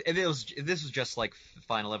 yeah, if this was just like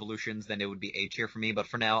final evolutions, then it would be A tier for me. But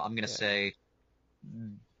for now, I'm gonna Yeah. say,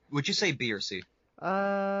 would you say B or C?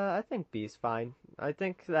 I think B's fine. I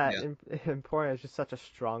think that Yeah. Empoleon is just such a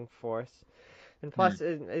strong force. And Hmm. plus,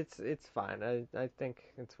 it's fine. I think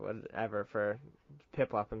it's whatever for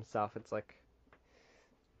Piplup himself. It's like,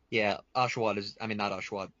 Yeah, I mean not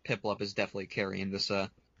Oshawott, Piplup is definitely carrying this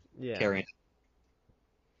yeah. carrying.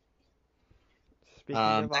 Speaking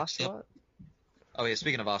of Next up, Oshawott, oh yeah,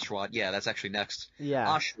 speaking of Oshawott, yeah, that's actually next. yeah,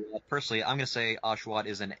 Oshawott, personally, I'm gonna say Oshawott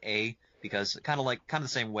is an A because kind of the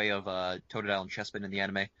same way of Totodile and Chespin in the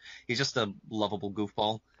anime. He's just a lovable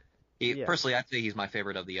goofball. yeah. Personally, I'd say he's my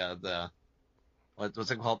favorite of the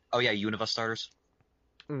what's it called? Oh yeah, Unova starters.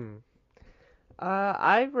 Mm.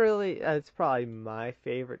 I really, it's probably my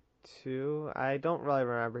favorite too. I don't really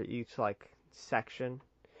remember each like section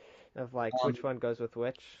of like Um, which one goes with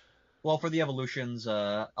which. well, for the evolutions,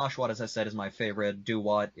 Oshawott, as I said, is my favorite.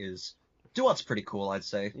 Duwatt's pretty cool, I'd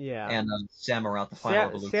say, Yeah. and Samurott, the final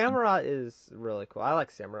evolution. Samurott is really cool. I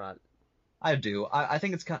like Samurott. I do. I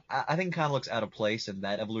think I think it kind of looks out of place in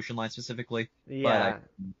that evolution line specifically, but I Yeah,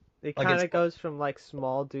 it like kind it's. of goes from like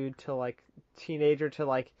small dude to like teenager to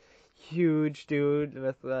like huge dude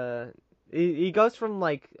with he goes from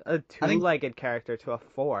like a I think two-legged character to a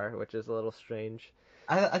four, which is a little strange.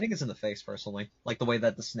 I think it's in the face personally, like the way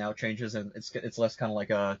that the snout changes and it's less kind of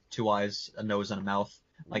like two eyes, a nose, and a mouth,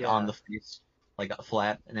 like on Yeah. the face, like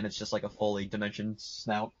flat, and then it's just like a fully dimensioned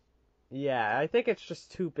snout. Yeah, I think it's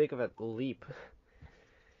just too big of a leap.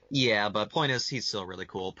 Yeah, but point is, he's still really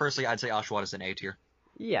cool. Personally, I'd say Oshawott is an A tier.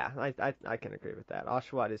 Yeah, I can agree with that.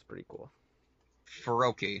 Oshawott is pretty cool.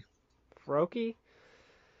 Froakie. Froakie?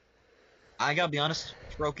 I gotta be honest,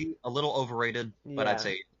 Froakie, a little overrated, but I'd Yeah.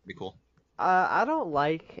 say pretty cool. I don't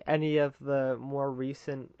like any of the more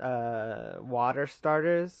recent water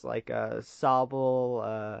starters like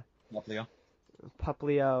Sobble, Lovely.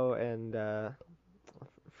 Puplio, and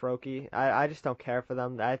Froakie. I just don't care for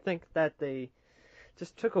them. I think that they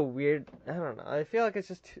just took a weird. I don't know. I feel like it's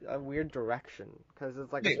just a weird direction because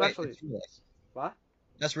it's like Wait, especially let's realize. what?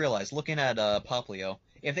 Let's realize, looking at Poplio,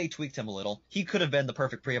 if they tweaked him a little, he could have been the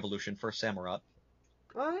perfect pre-evolution for Samurott.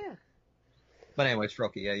 Oh yeah, But anyways,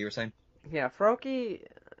 Froakie, yeah, you were saying? yeah. Froakie.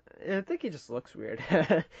 I think he just looks weird.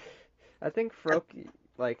 I think Froakie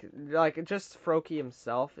like just Froakie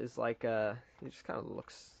himself is like he just kind of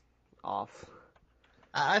looks off.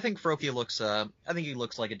 I think Froakie I think he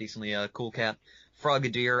looks like a decently cool cat.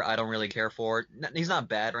 Frogadier, I don't really care for. He's not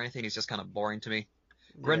bad or anything, he's just kind of boring to me.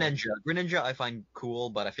 Yeah. Greninja I find cool,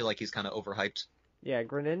 but I feel like he's kind of overhyped. Yeah,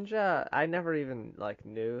 Greninja, I never even like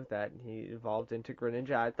knew that he evolved into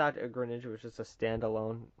Greninja. I thought a Greninja was just a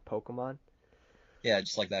standalone Pokemon. Yeah,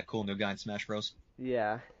 just like that cool new guy in Smash Bros.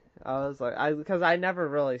 Yeah. I was like because I never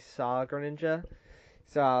really saw Greninja.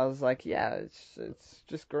 So I was like, yeah, it's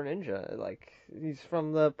just Greninja. Like he's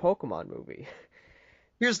from the Pokemon movie.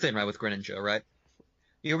 Here's the thing, right, with Greninja, right?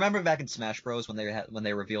 You remember back in Smash Bros when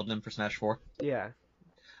they revealed him for Smash 4? Yeah.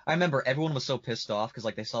 I remember everyone was so pissed off because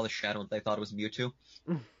like they saw the shadow and they thought it was Mewtwo,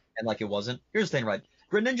 and like it wasn't. Here's the thing, right?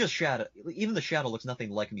 Greninja's shadow, even the shadow looks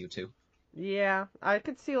nothing like Mewtwo. Yeah, I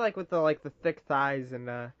could see like with the thick thighs and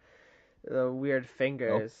the weird No,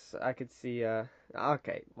 fingers. I could see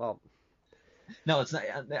okay, well, no, it's not.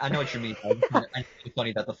 I know what you mean. I know it's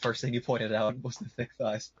funny that the first thing you pointed out was the thick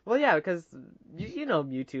thighs. well yeah, because you know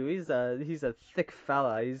Mewtwo, he's a thick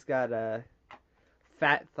fella. He's got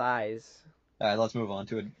fat thighs. All right, let's move on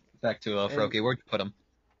to it. Back to And Froakie. Where'd you put him?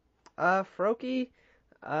 Froakie,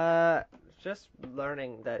 uh, just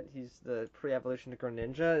learning that he's the pre-evolution to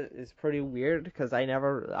Greninja is pretty weird because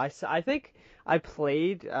I think I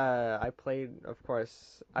played, of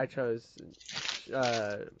course, I chose,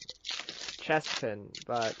 uh, Chespin,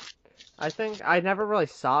 but I think I never really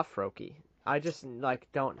saw Froakie. I just, like,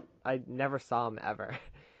 I never saw him ever.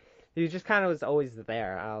 He just kind of was always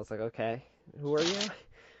there. I was like, okay, who are you?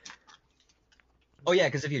 Oh yeah,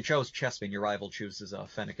 because if you chose Chespin, your rival chooses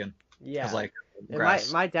Fennekin. Because Yeah. like And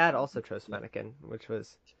grass. my dad also chose Fennekin, which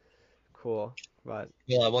was cool, but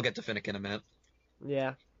Yeah, we'll get to Fennekin in a minute.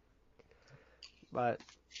 yeah. But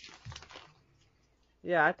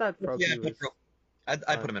yeah, I thought Yeah, Froakie was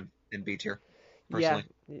I'd put fun. him in B tier, Yeah, personally.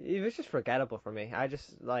 it was just forgettable for me. I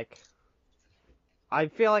just like I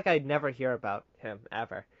feel like I'd never hear about him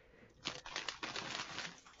ever.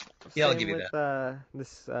 Yeah, I'll Same give you with that.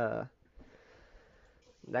 this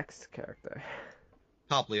next character.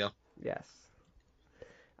 Top Leo. Yes,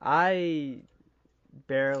 I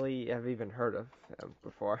barely have even heard of him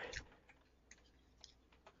before.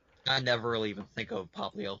 I never really even think of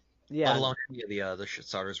Poplio, let Yeah, alone any of the shit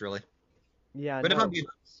starters really. yeah, But if I'm no, being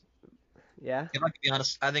yeah, if I can be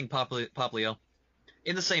honest, I think Poplio,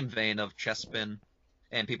 in the same vein of Chespin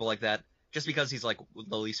and people like that, just because he's like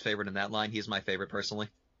the least favorite in that line, he's my favorite personally.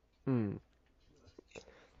 hmm.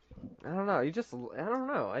 I don't know. I don't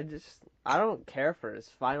know. I don't care for his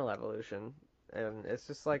final evolution, and it's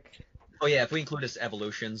just like, Oh yeah, if we include his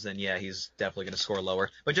evolutions, then yeah, he's definitely gonna score lower.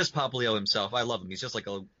 But just Poplio himself, I love him. He's just like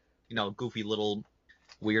a goofy little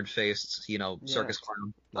weird faced, yeah. circus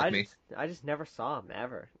clown like me. I just never saw him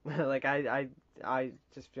ever. Like I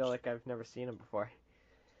just feel like I've never seen him before.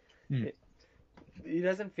 Hmm. It, he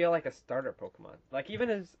doesn't feel like a starter Pokemon. Like even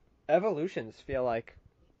his evolutions feel like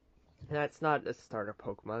that's not a starter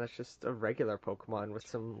Pokemon. That's just a regular Pokemon with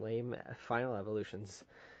some lame final evolutions.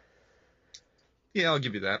 Yeah, I'll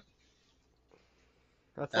give you that.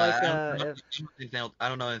 That's like if I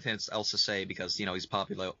don't know anything else to say because he's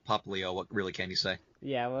Poplio. What really can you say?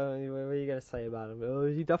 yeah. What are you gonna say about him? Oh,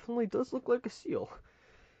 he definitely does look like a seal.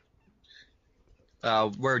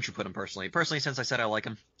 Where would you put him personally? Personally, since I said I like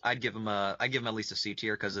him, I'd give him at least a C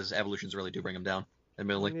tier because his evolutions really do bring him down.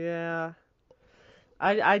 Admittedly, Yeah.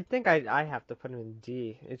 I think I have to put him in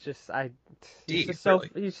D. It's just D really.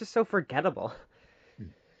 he's just so forgettable. Hmm.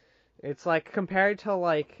 It's like compared to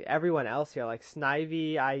like everyone else here, like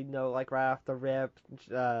Snivy, I know like right off the rip,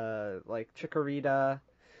 like Chikorita,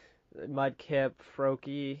 Mudkip,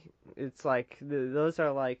 Froakie. It's like those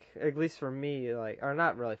are like at least for me like or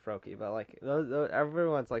not really Froakie, but like those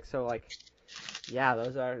everyone's like so like yeah,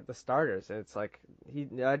 those are the starters. And it's like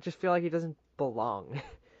I just feel like he doesn't belong.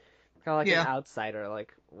 Kind of like an Yeah. outsider.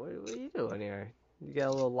 Like, what are you doing here? You get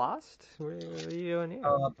a little lost? What are you doing here?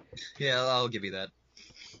 Uh, yeah, I'll give you that.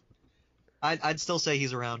 I'd still say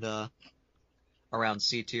he's around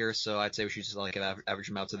C tier, so I'd say we should just like average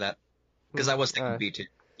him out to that because Hmm. I was thinking B tier.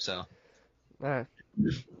 So Uh,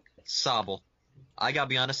 Sobble, I gotta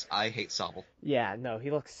be honest, I hate Sobble. yeah, no, he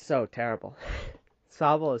looks so terrible.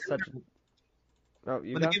 Sobble is such. Oh,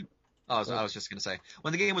 you When the go. game, oh, Oh, I was just gonna say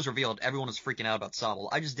when the game was revealed, everyone was freaking out about Sobble.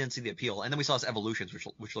 I just didn't see the appeal, and then we saw his evolutions,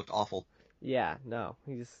 which looked awful. yeah, no,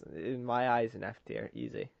 he's in my eyes an F tier,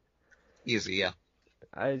 easy. Easy, yeah.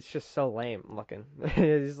 It's just so lame looking.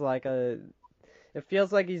 He's like a. It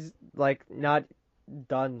feels like he's like not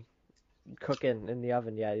done cooking in the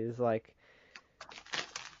oven yet. He's like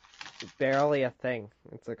barely a thing.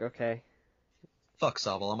 It's like okay. Fuck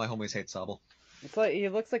Sobble. All my homies hate Sobble. It's like he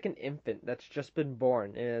looks like an infant that's just been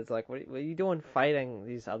born, and it's like, what are you doing fighting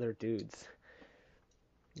these other dudes?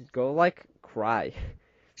 Go like cry.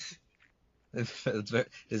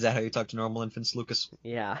 Is that how you talk to normal infants, Lucas?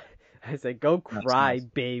 Yeah. I say, go Nice, cry, nice.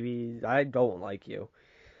 baby. I don't like you.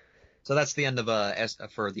 So that's the end of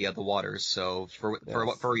for the waters. So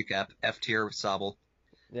Yes. for recap, F tier Sobble,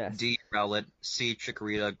 Yes. D Rowlet, C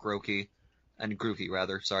Chikorita, Grookey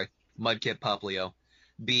rather, sorry, Mudkip, Poplio,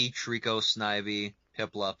 B Trico, Snivy,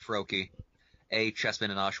 Piplup, Froakie, A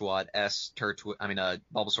Chespin and Oshawott, S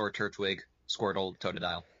Bulbasaur, Turtwig, Squirtle,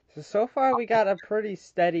 Totodile. So far we got a pretty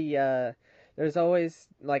steady. There's always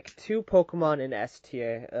like two Pokemon in S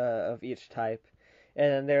tier of each type,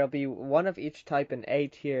 and then there'll be one of each type in A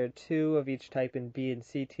tier, two of each type in B and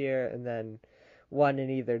C tier, and then one in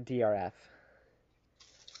either D or F.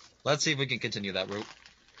 Let's see if we can continue that route.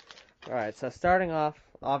 All right, so starting off,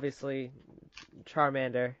 obviously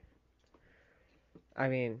Charmander. I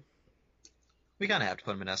mean, We kind of have to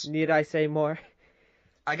put him in S. need I say more?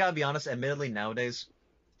 I gotta be honest, admittedly nowadays,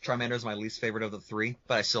 Charmander is my least favorite of the three,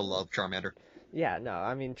 but I still love Charmander. Yeah, no,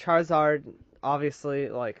 I mean Charizard, obviously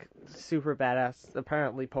like super badass.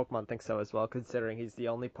 Apparently Pokemon think so as well, considering he's the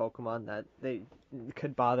only Pokemon that they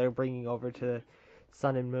could bother bringing over to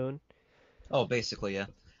Sun and Moon. Oh, basically, yeah.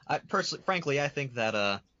 I personally, frankly, I think that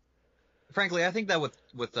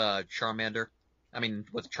with Charmander, I mean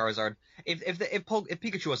with Charizard, if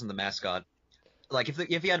Pikachu wasn't the mascot, like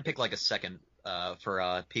if you had to pick like a second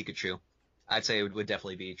for Pikachu, I'd say it would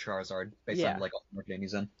definitely be Charizard based on Yeah, like all the marketing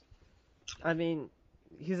he's in. I mean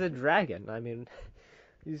he's a dragon. I mean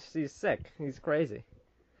he's sick. He's crazy.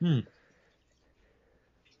 Hmm.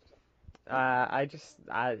 I just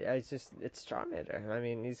it's Charmander. I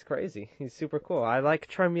mean he's crazy. He's super cool. I like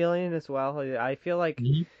Charmeleon as well. I feel like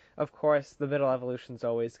Mhm. of course, the middle evolution's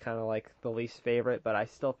always kind of like the least favorite, but I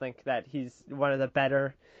still think that he's one of the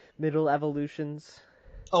better middle evolutions.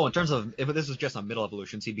 Oh, in terms of if this was just on middle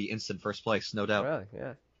evolutions, he'd be instant first place, no doubt. Really,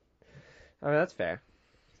 yeah. I mean, that's fair.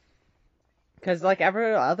 Because, like,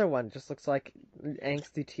 every other one just looks like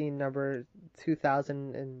Angsty Teen number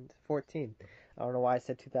 2014. I don't know why I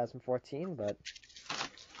said 2014, but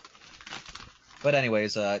But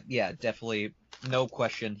anyways, yeah, definitely no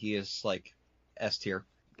question he is like S tier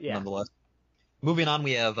yeah. nonetheless. Moving on,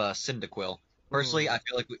 we have Cyndaquil. Personally, Mm, I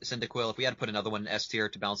feel like Cyndaquil, if we had to put another one in S tier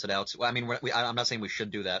to balance it out, well, I mean, I'm not saying we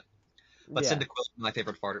should do that, but yeah. Cyndaquil is my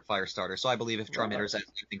favorite fire starter, so I believe if Really? Charmander's S,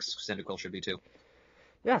 I think Cyndaquil should be too.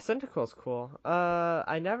 Yeah, Cyndaquil's cool.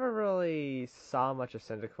 I never really saw much of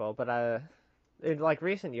Cyndaquil, but in like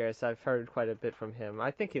recent years, I've heard quite a bit from him.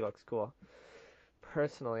 I think he looks cool.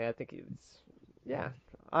 Personally, I think he's yeah.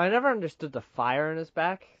 I never understood the fire in his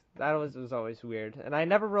back. That was always weird, and I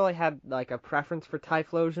never really had like a preference for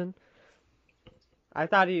Typhlosion. I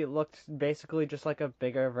thought he looked basically just like a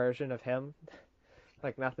bigger version of him,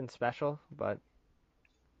 like nothing special. But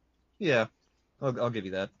Yeah, I'll give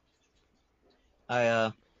you that. I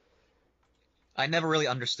uh, I never really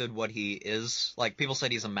understood what he is. Like people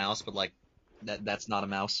said he's a mouse, but like that's not a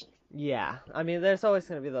mouse. yeah, I mean, there's always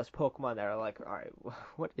gonna be those Pokemon that are like, all right,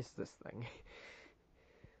 what is this thing?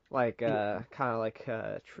 Like kind of like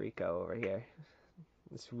Trico over here,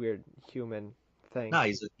 this weird human thing. Nah,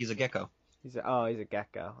 he's a gecko. He's a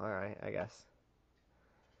gecko. All right, I guess.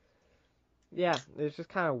 Yeah, it's just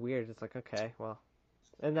kind of weird. It's like, okay, well.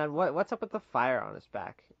 And then what's up with the fire on his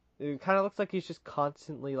back? It kind of looks like he's just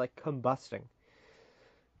constantly like combusting.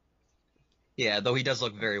 Yeah, though he does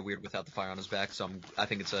look very weird without the fire on his back, so I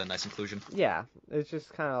think it's a nice inclusion. Yeah, it's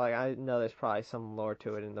just kind of like I know there's probably some lore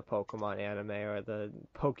to it in the Pokemon anime or the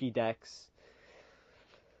Pokédex.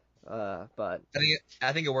 But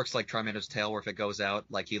I think it works like Charmander's tail, where if it goes out,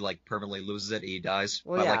 like he like permanently loses it, he dies.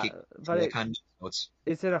 well, But like yeah, he but like kind of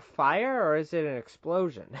is it a fire or is it an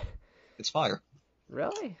explosion? it's fire.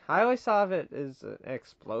 Really? I always saw of it as an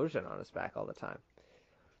explosion on his back all the time.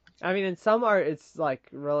 I mean, in some art, it's like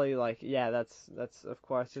really like yeah, that's of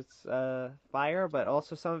course it's fire, but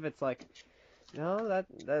also some of it's like no,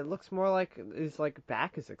 that looks more like his like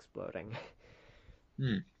back is exploding.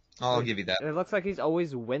 Hmm. I'll give you that. It looks like he's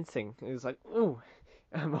always wincing. He's like, ooh,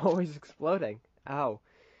 I'm always exploding. Ow.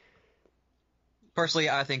 Personally,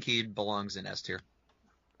 I think he belongs in S tier.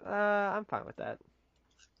 I'm fine with that.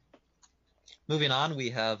 Moving on, we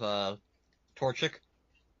have Torchic.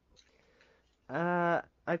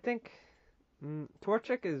 I think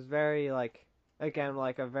Torchic is very like again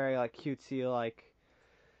like a very like cutesy like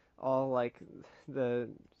all like the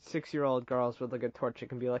 6-year-old girls would look at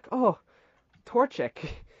Torchic and be like, oh, Torchic,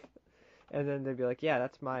 and then they'd be like, yeah,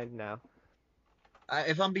 that's mine now.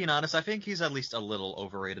 If I'm being honest, I think he's at least a little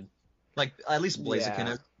overrated. Like at least Blaziken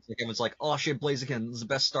Yeah, is. Like everyone's like, oh shit, Blaziken is the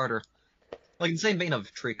best starter. Like in the same vein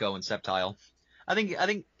of Trico and Sceptile. I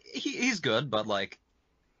think he's good, but like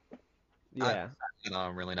I, yeah, I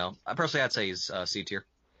don't really know. Personally, I'd say he's C tier.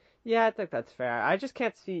 Yeah, I think that's fair. I just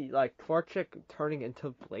can't see like Torchic turning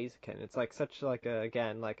into Blaziken. It's like such like a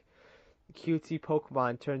again like cutesy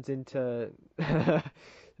Pokemon turns into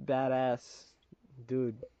badass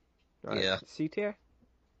dude. All right, Yeah, C tier.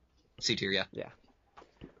 C tier. Yeah, Yeah.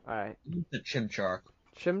 All right. the Chimchar.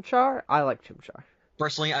 Chimchar. I like Chimchar.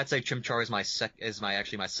 Personally, I'd say Chimchar is my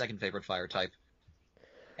actually my second favorite fire type.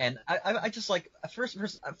 And I just like first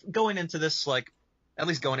going into this like at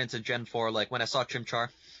least going into Gen 4 like when I saw Chimchar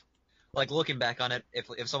like looking back on it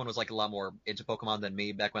if someone was like a lot more into Pokemon than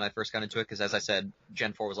me back when I first got into it because as I said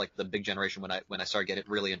Gen 4 was like the big generation when I started getting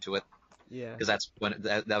really into it Yeah. because that's when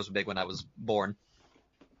that was big when I was born.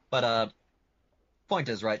 But point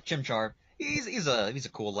is right, Chimchar he's a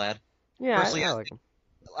cool lad. Yeah, Personally, I like him.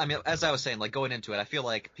 I mean as I was saying like going into it I feel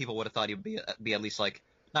like people would have thought he'd be at least like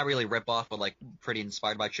not really rip off but like pretty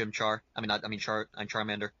inspired by Chimchar. I mean not I mean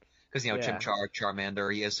Charmander because you know Yeah. Chimchar,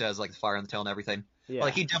 Charmander, he has like the fire on the tail and everything. But,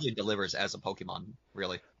 like Yeah. he definitely delivers as a Pokemon,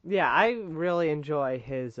 really. Yeah, I really enjoy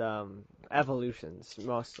his evolutions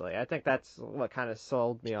mostly. I think that's what kind of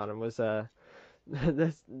sold me on him was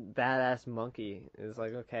this badass monkey is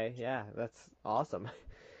like okay, yeah, that's awesome.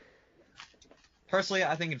 Personally,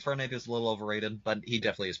 I think Infernape is a little overrated, but he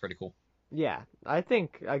definitely is pretty cool. Yeah, I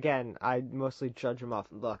think again, I mostly judge him off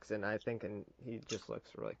looks, and I think he just looks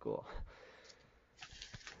really cool.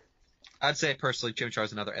 I'd say personally, Chimchar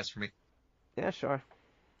is another S for me. Yeah, sure,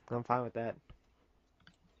 I'm fine with that.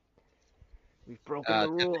 We've broken the Tepig,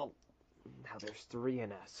 rule. Now there's three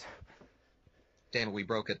in us. damn it, we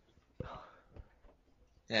broke it.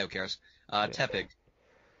 Yeah, who cares? Yeah. Tepig.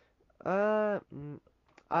 Uh, mm,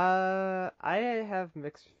 I have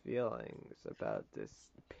mixed feelings about this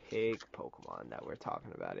pig Pokemon that we're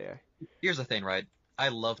talking about here. Here's the thing, right? I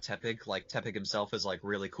love Tepig. Like Tepig himself is like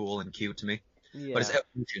really cool and cute to me, but Yeah,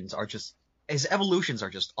 his evolutions are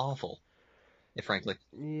just awful. Frankly,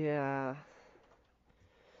 yeah.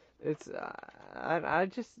 It's I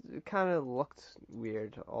just kind of looked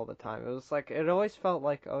weird all the time. It was like it always felt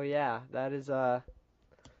like, oh yeah, that is a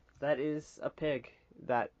pig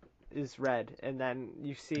that is red, and then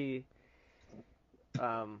you see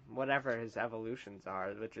whatever his evolutions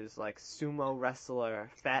are, which is like sumo wrestler,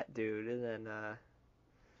 fat dude, and then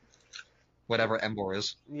whatever Embor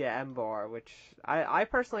is, yeah, Embor, which I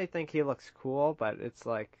personally think he looks cool, but it's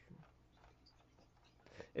like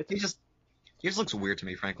it's he just he just looks weird to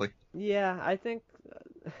me, frankly. yeah, I think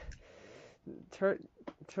Tur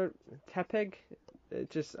Tur Tepig it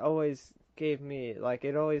just always gave me like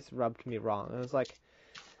it always rubbed me wrong. It was like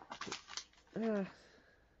uh,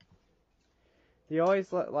 he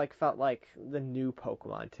always like felt like the new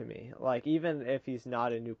Pokemon to me. Like even if he's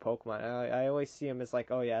not a new Pokemon, I always see him as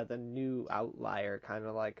like, oh yeah, the new outlier, kind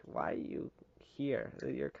of like, why are you here?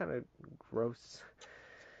 You're kind of gross.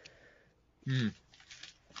 Hmm.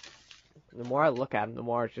 The more I look at him, the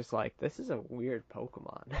more it's just like, this is a weird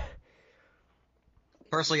Pokemon.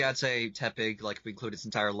 Personally, I'd say Tepig, like if we include its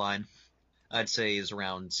entire line, I'd say is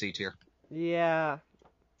around C tier. Yeah,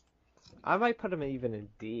 I might put him even in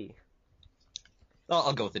D.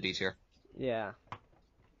 I'll go with the D tier. Yeah,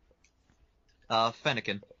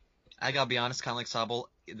 Fennekin. I gotta be honest, kind of like Sobble,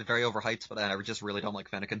 they're very overhyped, but I just really don't like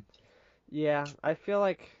Fennekin. yeah, I feel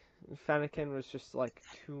like Fennekin was just like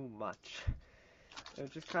too much. It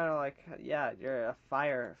was just kind of like, yeah, you're a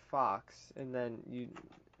fire fox, and then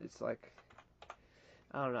it's like,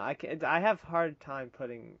 I don't know. I have hard time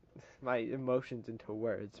putting my emotions into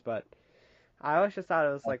words, but I always just thought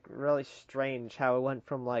it was like really strange how it went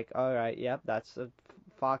from like, all right, yep, that's a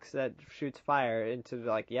fox that shoots fire, into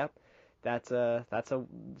like, yep, that's a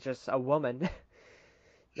just a woman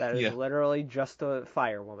that is Yeah. literally just a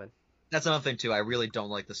fire woman. That's another thing too. I really don't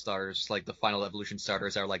like the starters, like the final evolution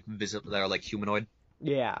starters that are like that are like humanoid.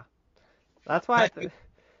 Yeah, that's why Not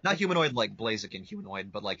not humanoid like Blaziken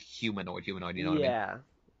humanoid, but like humanoid. You know what I mean? yeah,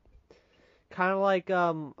 kind of like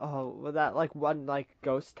oh that like one like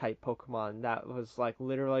ghost type Pokemon that was like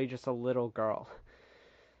literally just a little girl.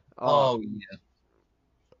 Oh Um, yeah.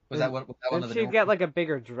 and Was that one and of the she'd newer get ones? like a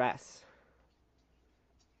bigger dress.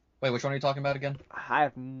 Wait, which one are you talking about again? I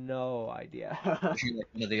have no idea. Was she like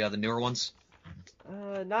one of the newer ones?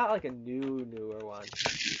 Not like a newer one.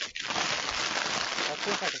 Let's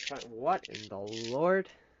see if I can find. What in the Lord?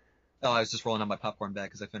 Oh, I was just rolling out my popcorn bag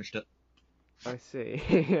because I finished it. I see.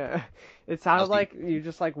 Yeah. It I sounded was being, like you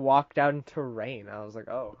just like walked out into rain. I was like,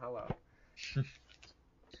 oh, hello.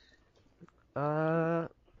 Uh,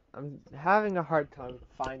 I'm having a hard time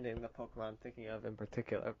finding the Pokemon I'm thinking of in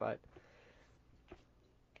particular, but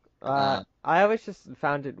uh, I always just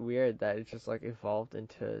found it weird that it just like evolved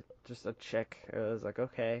into just a chick. It was like,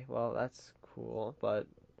 okay, well that's cool, but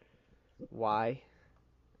why?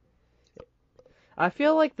 I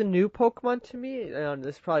feel like the new Pokemon to me, and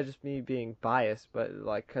this is probably just me being biased, but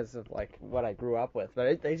like because of like what I grew up with,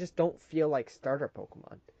 but they just don't feel like starter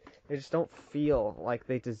Pokemon. They just don't feel like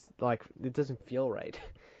they just like it doesn't feel right.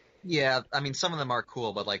 Yeah, I mean some of them are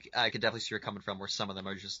cool, but like I could definitely see where you're coming from, where some of them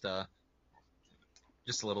are just a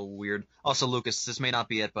little weird. Also, Lucas, this may not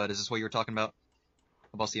be it, but is this what you were talking about?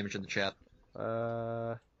 I'll post the image in the chat.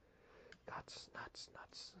 Uh, nuts.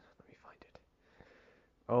 Let me find it.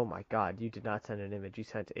 Oh my God, you did not send an image. You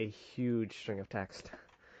sent a huge string of text.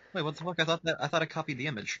 Wait, what the fuck? I thought I copied the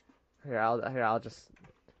image. I'll just.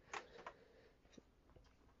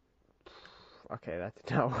 Okay, that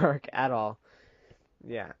did not work at all.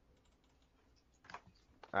 Yeah.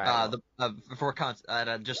 All right. Well, The for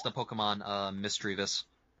just the Pokemon Misdreavus.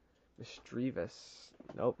 Misdreavus.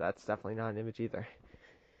 Nope, that's definitely not an image either.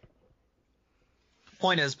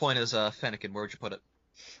 Point is, Fennekin. Where would you put it?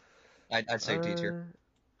 I'd say D tier.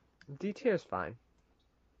 D tier is fine.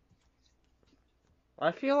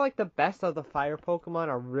 I feel like the best of the fire Pokemon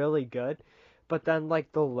are really good, but then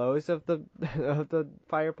like the lows of the of the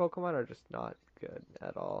fire Pokemon are just not good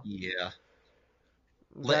at all. Yeah.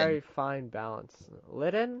 Litten. Very fine balance.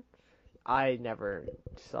 Litten, I never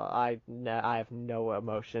saw. I have no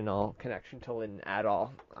emotional connection to Litten at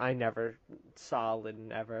all. I never saw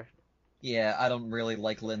Litten ever. Yeah, I don't really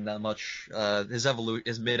like Lynn that much.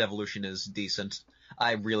 His mid evolution is decent.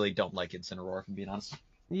 I really don't like Incineroar, if I'm being honest.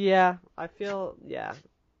 Yeah, I feel yeah.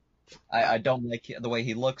 I don't like the way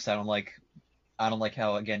he looks. I don't like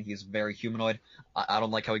how again he's very humanoid. I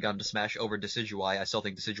don't like how he got into Smash over Decidueye. I still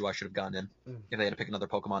think Decidueye should have gone in if they had to pick another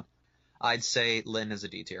Pokemon. I'd say Lynn is a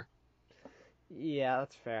D tier. Yeah,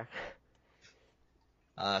 that's fair.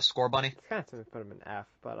 Scorbunny. It's kind of tempting to put him in F,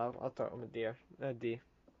 but I'll throw him a D.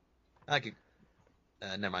 I could.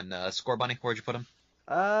 Never mind. Scorbunny. Where'd you put him?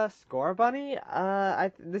 Scorbunny.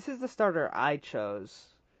 This is the starter I chose.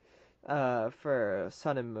 For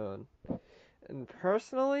Sun and Moon, and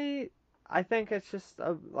personally, I think it's just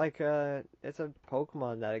it's a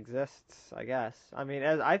Pokemon that exists. I guess. I mean,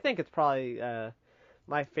 I think it's probably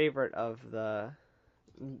my favorite of the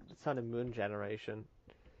Sun and Moon generation.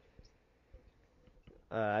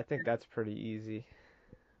 I think that's pretty easy,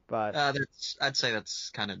 but I'd say that's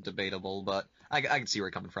kind of debatable, but I can see where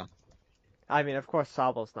you're coming from. I mean, of course,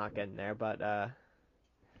 Sobble's not getting there, but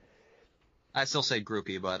I still say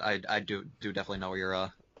Grookey, but I do definitely know where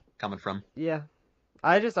you're coming from. yeah.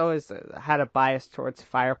 I just always had a bias towards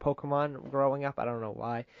fire Pokemon growing up. I don't know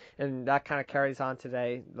why, and that kind of carries on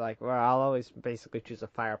today. Like, where I'll always basically choose a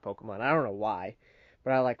fire Pokemon. I don't know why,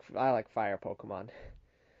 but I like fire Pokemon.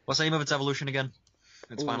 What's the name of its evolution again?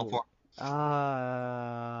 Its final Ooh. form.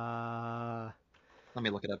 Uh, Let me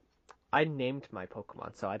look it up. I named my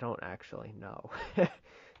Pokemon, so I don't actually know.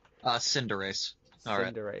 Cinderace. All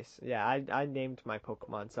right. Cinderace. Yeah, I named my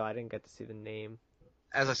Pokemon, so I didn't get to see the name.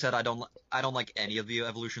 As I said, I don't like any of the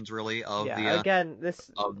evolutions really of Yeah, again,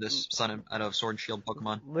 this out of Sword and Shield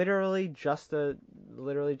Pokemon. literally just a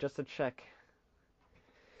check.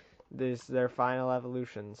 This their final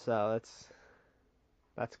evolution, so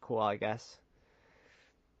that's cool, I guess.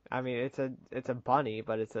 I mean, it's a bunny,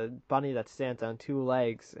 but it's a bunny that stands on two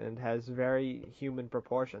legs and has very human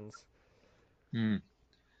proportions. Hmm.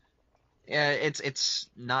 Yeah, it's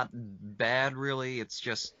not bad really.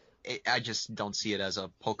 I just don't see it as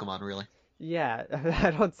a Pokemon really. Yeah,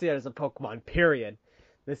 I don't see it as a Pokemon, period.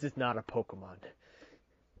 This is not a Pokemon.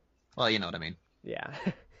 Well, you know what I mean. Yeah.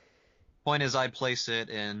 Point is, I'd place it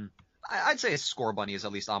in. I'd say a Scorbunny is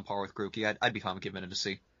at least on par with Grookey. I'd be fine with giving it a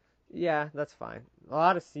C. Yeah, that's fine. A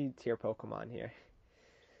lot of C tier Pokemon here.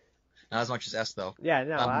 Not as much as S though. Yeah,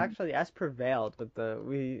 no, Um, actually S prevailed with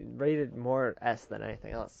we rated more S than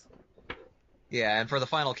anything else. yeah, and for the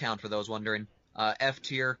final count, for those wondering, F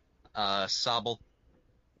tier, Sobble,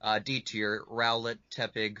 D tier, Rowlet,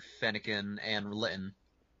 Tepig, Fennekin, and Litten.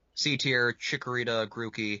 C tier, Chikorita,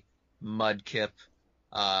 Grookey, Mudkip,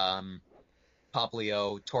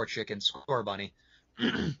 Poplio, Torchic, and Scorbunny.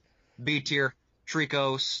 B tier,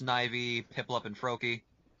 Trico, Snivy, Piplup, and Froakie.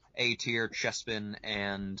 A tier, Chespin,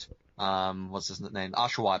 and what's his name?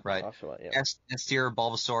 Oshawott, right? Oshawott, yeah. S tier,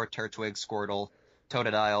 Bulbasaur, Turtwig, Squirtle,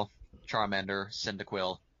 Totodile, Charmander,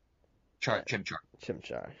 Cyndaquil, Chimchar.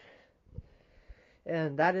 Chimchar.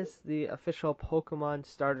 And that is the official Pokemon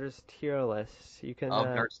starters tier list. You can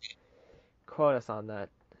quote us on that.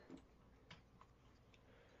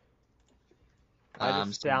 I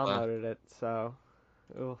just downloaded it, so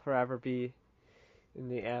it will forever be in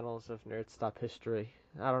the annals of Nerdstop history.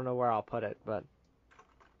 I don't know where I'll put it, but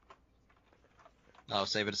I'll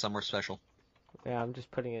save it somewhere special. yeah, I'm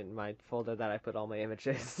just putting it in my folder that I put all my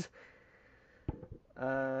images.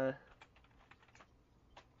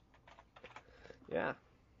 Yeah,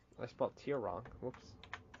 I spelled tier wrong. Whoops.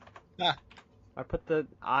 Ah. I put the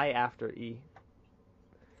I after E.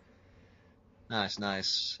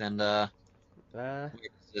 Nice. And Uh, where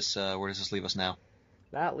does this leave us now?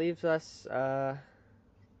 that leaves us.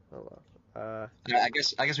 Hold on. I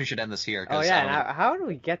guess we should end this here Oh because yeah, I and don't think. how do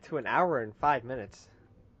we get to an hour and 5 minutes?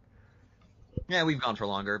 Yeah, we've gone for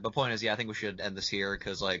longer. But point is, yeah, I think we should end this here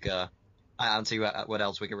because like I don't see what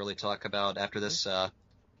else we could really talk about after this.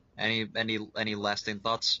 Any lasting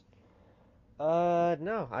thoughts?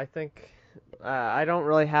 No, I think I don't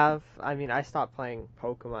really have. I mean, I stopped playing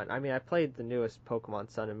Pokemon. I mean, I played the newest Pokemon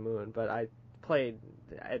Sun and Moon, but I played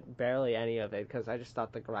barely any of it because I just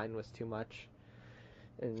thought the grind was too much.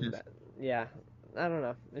 And yeah, I don't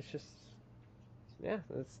know. It's just yeah,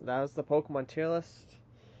 that was the Pokemon tier list.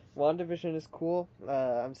 WandaVision is cool.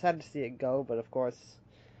 I'm sad to see it go, but of course,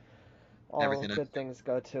 all Everything. good things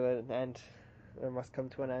go to an end. It must come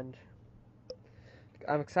to an end.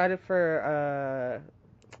 I'm excited for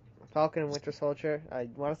Falcon and Winter Soldier. I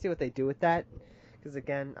want to see what they do with that. Because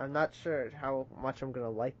again, I'm not sure how much I'm going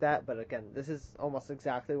to like that. But again, this is almost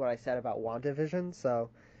exactly what I said about WandaVision. So,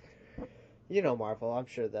 Marvel. I'm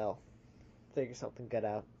sure they'll figure something good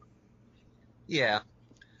out. Yeah.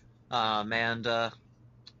 And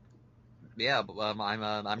yeah. I'm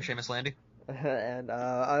Seamus Landy. And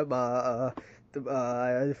I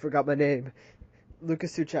forgot my name.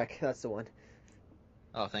 Lucas Suchek. That's the one.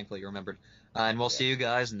 Oh, thankfully you remembered. And we'll Yeah. see you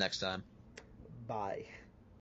guys next time. Bye.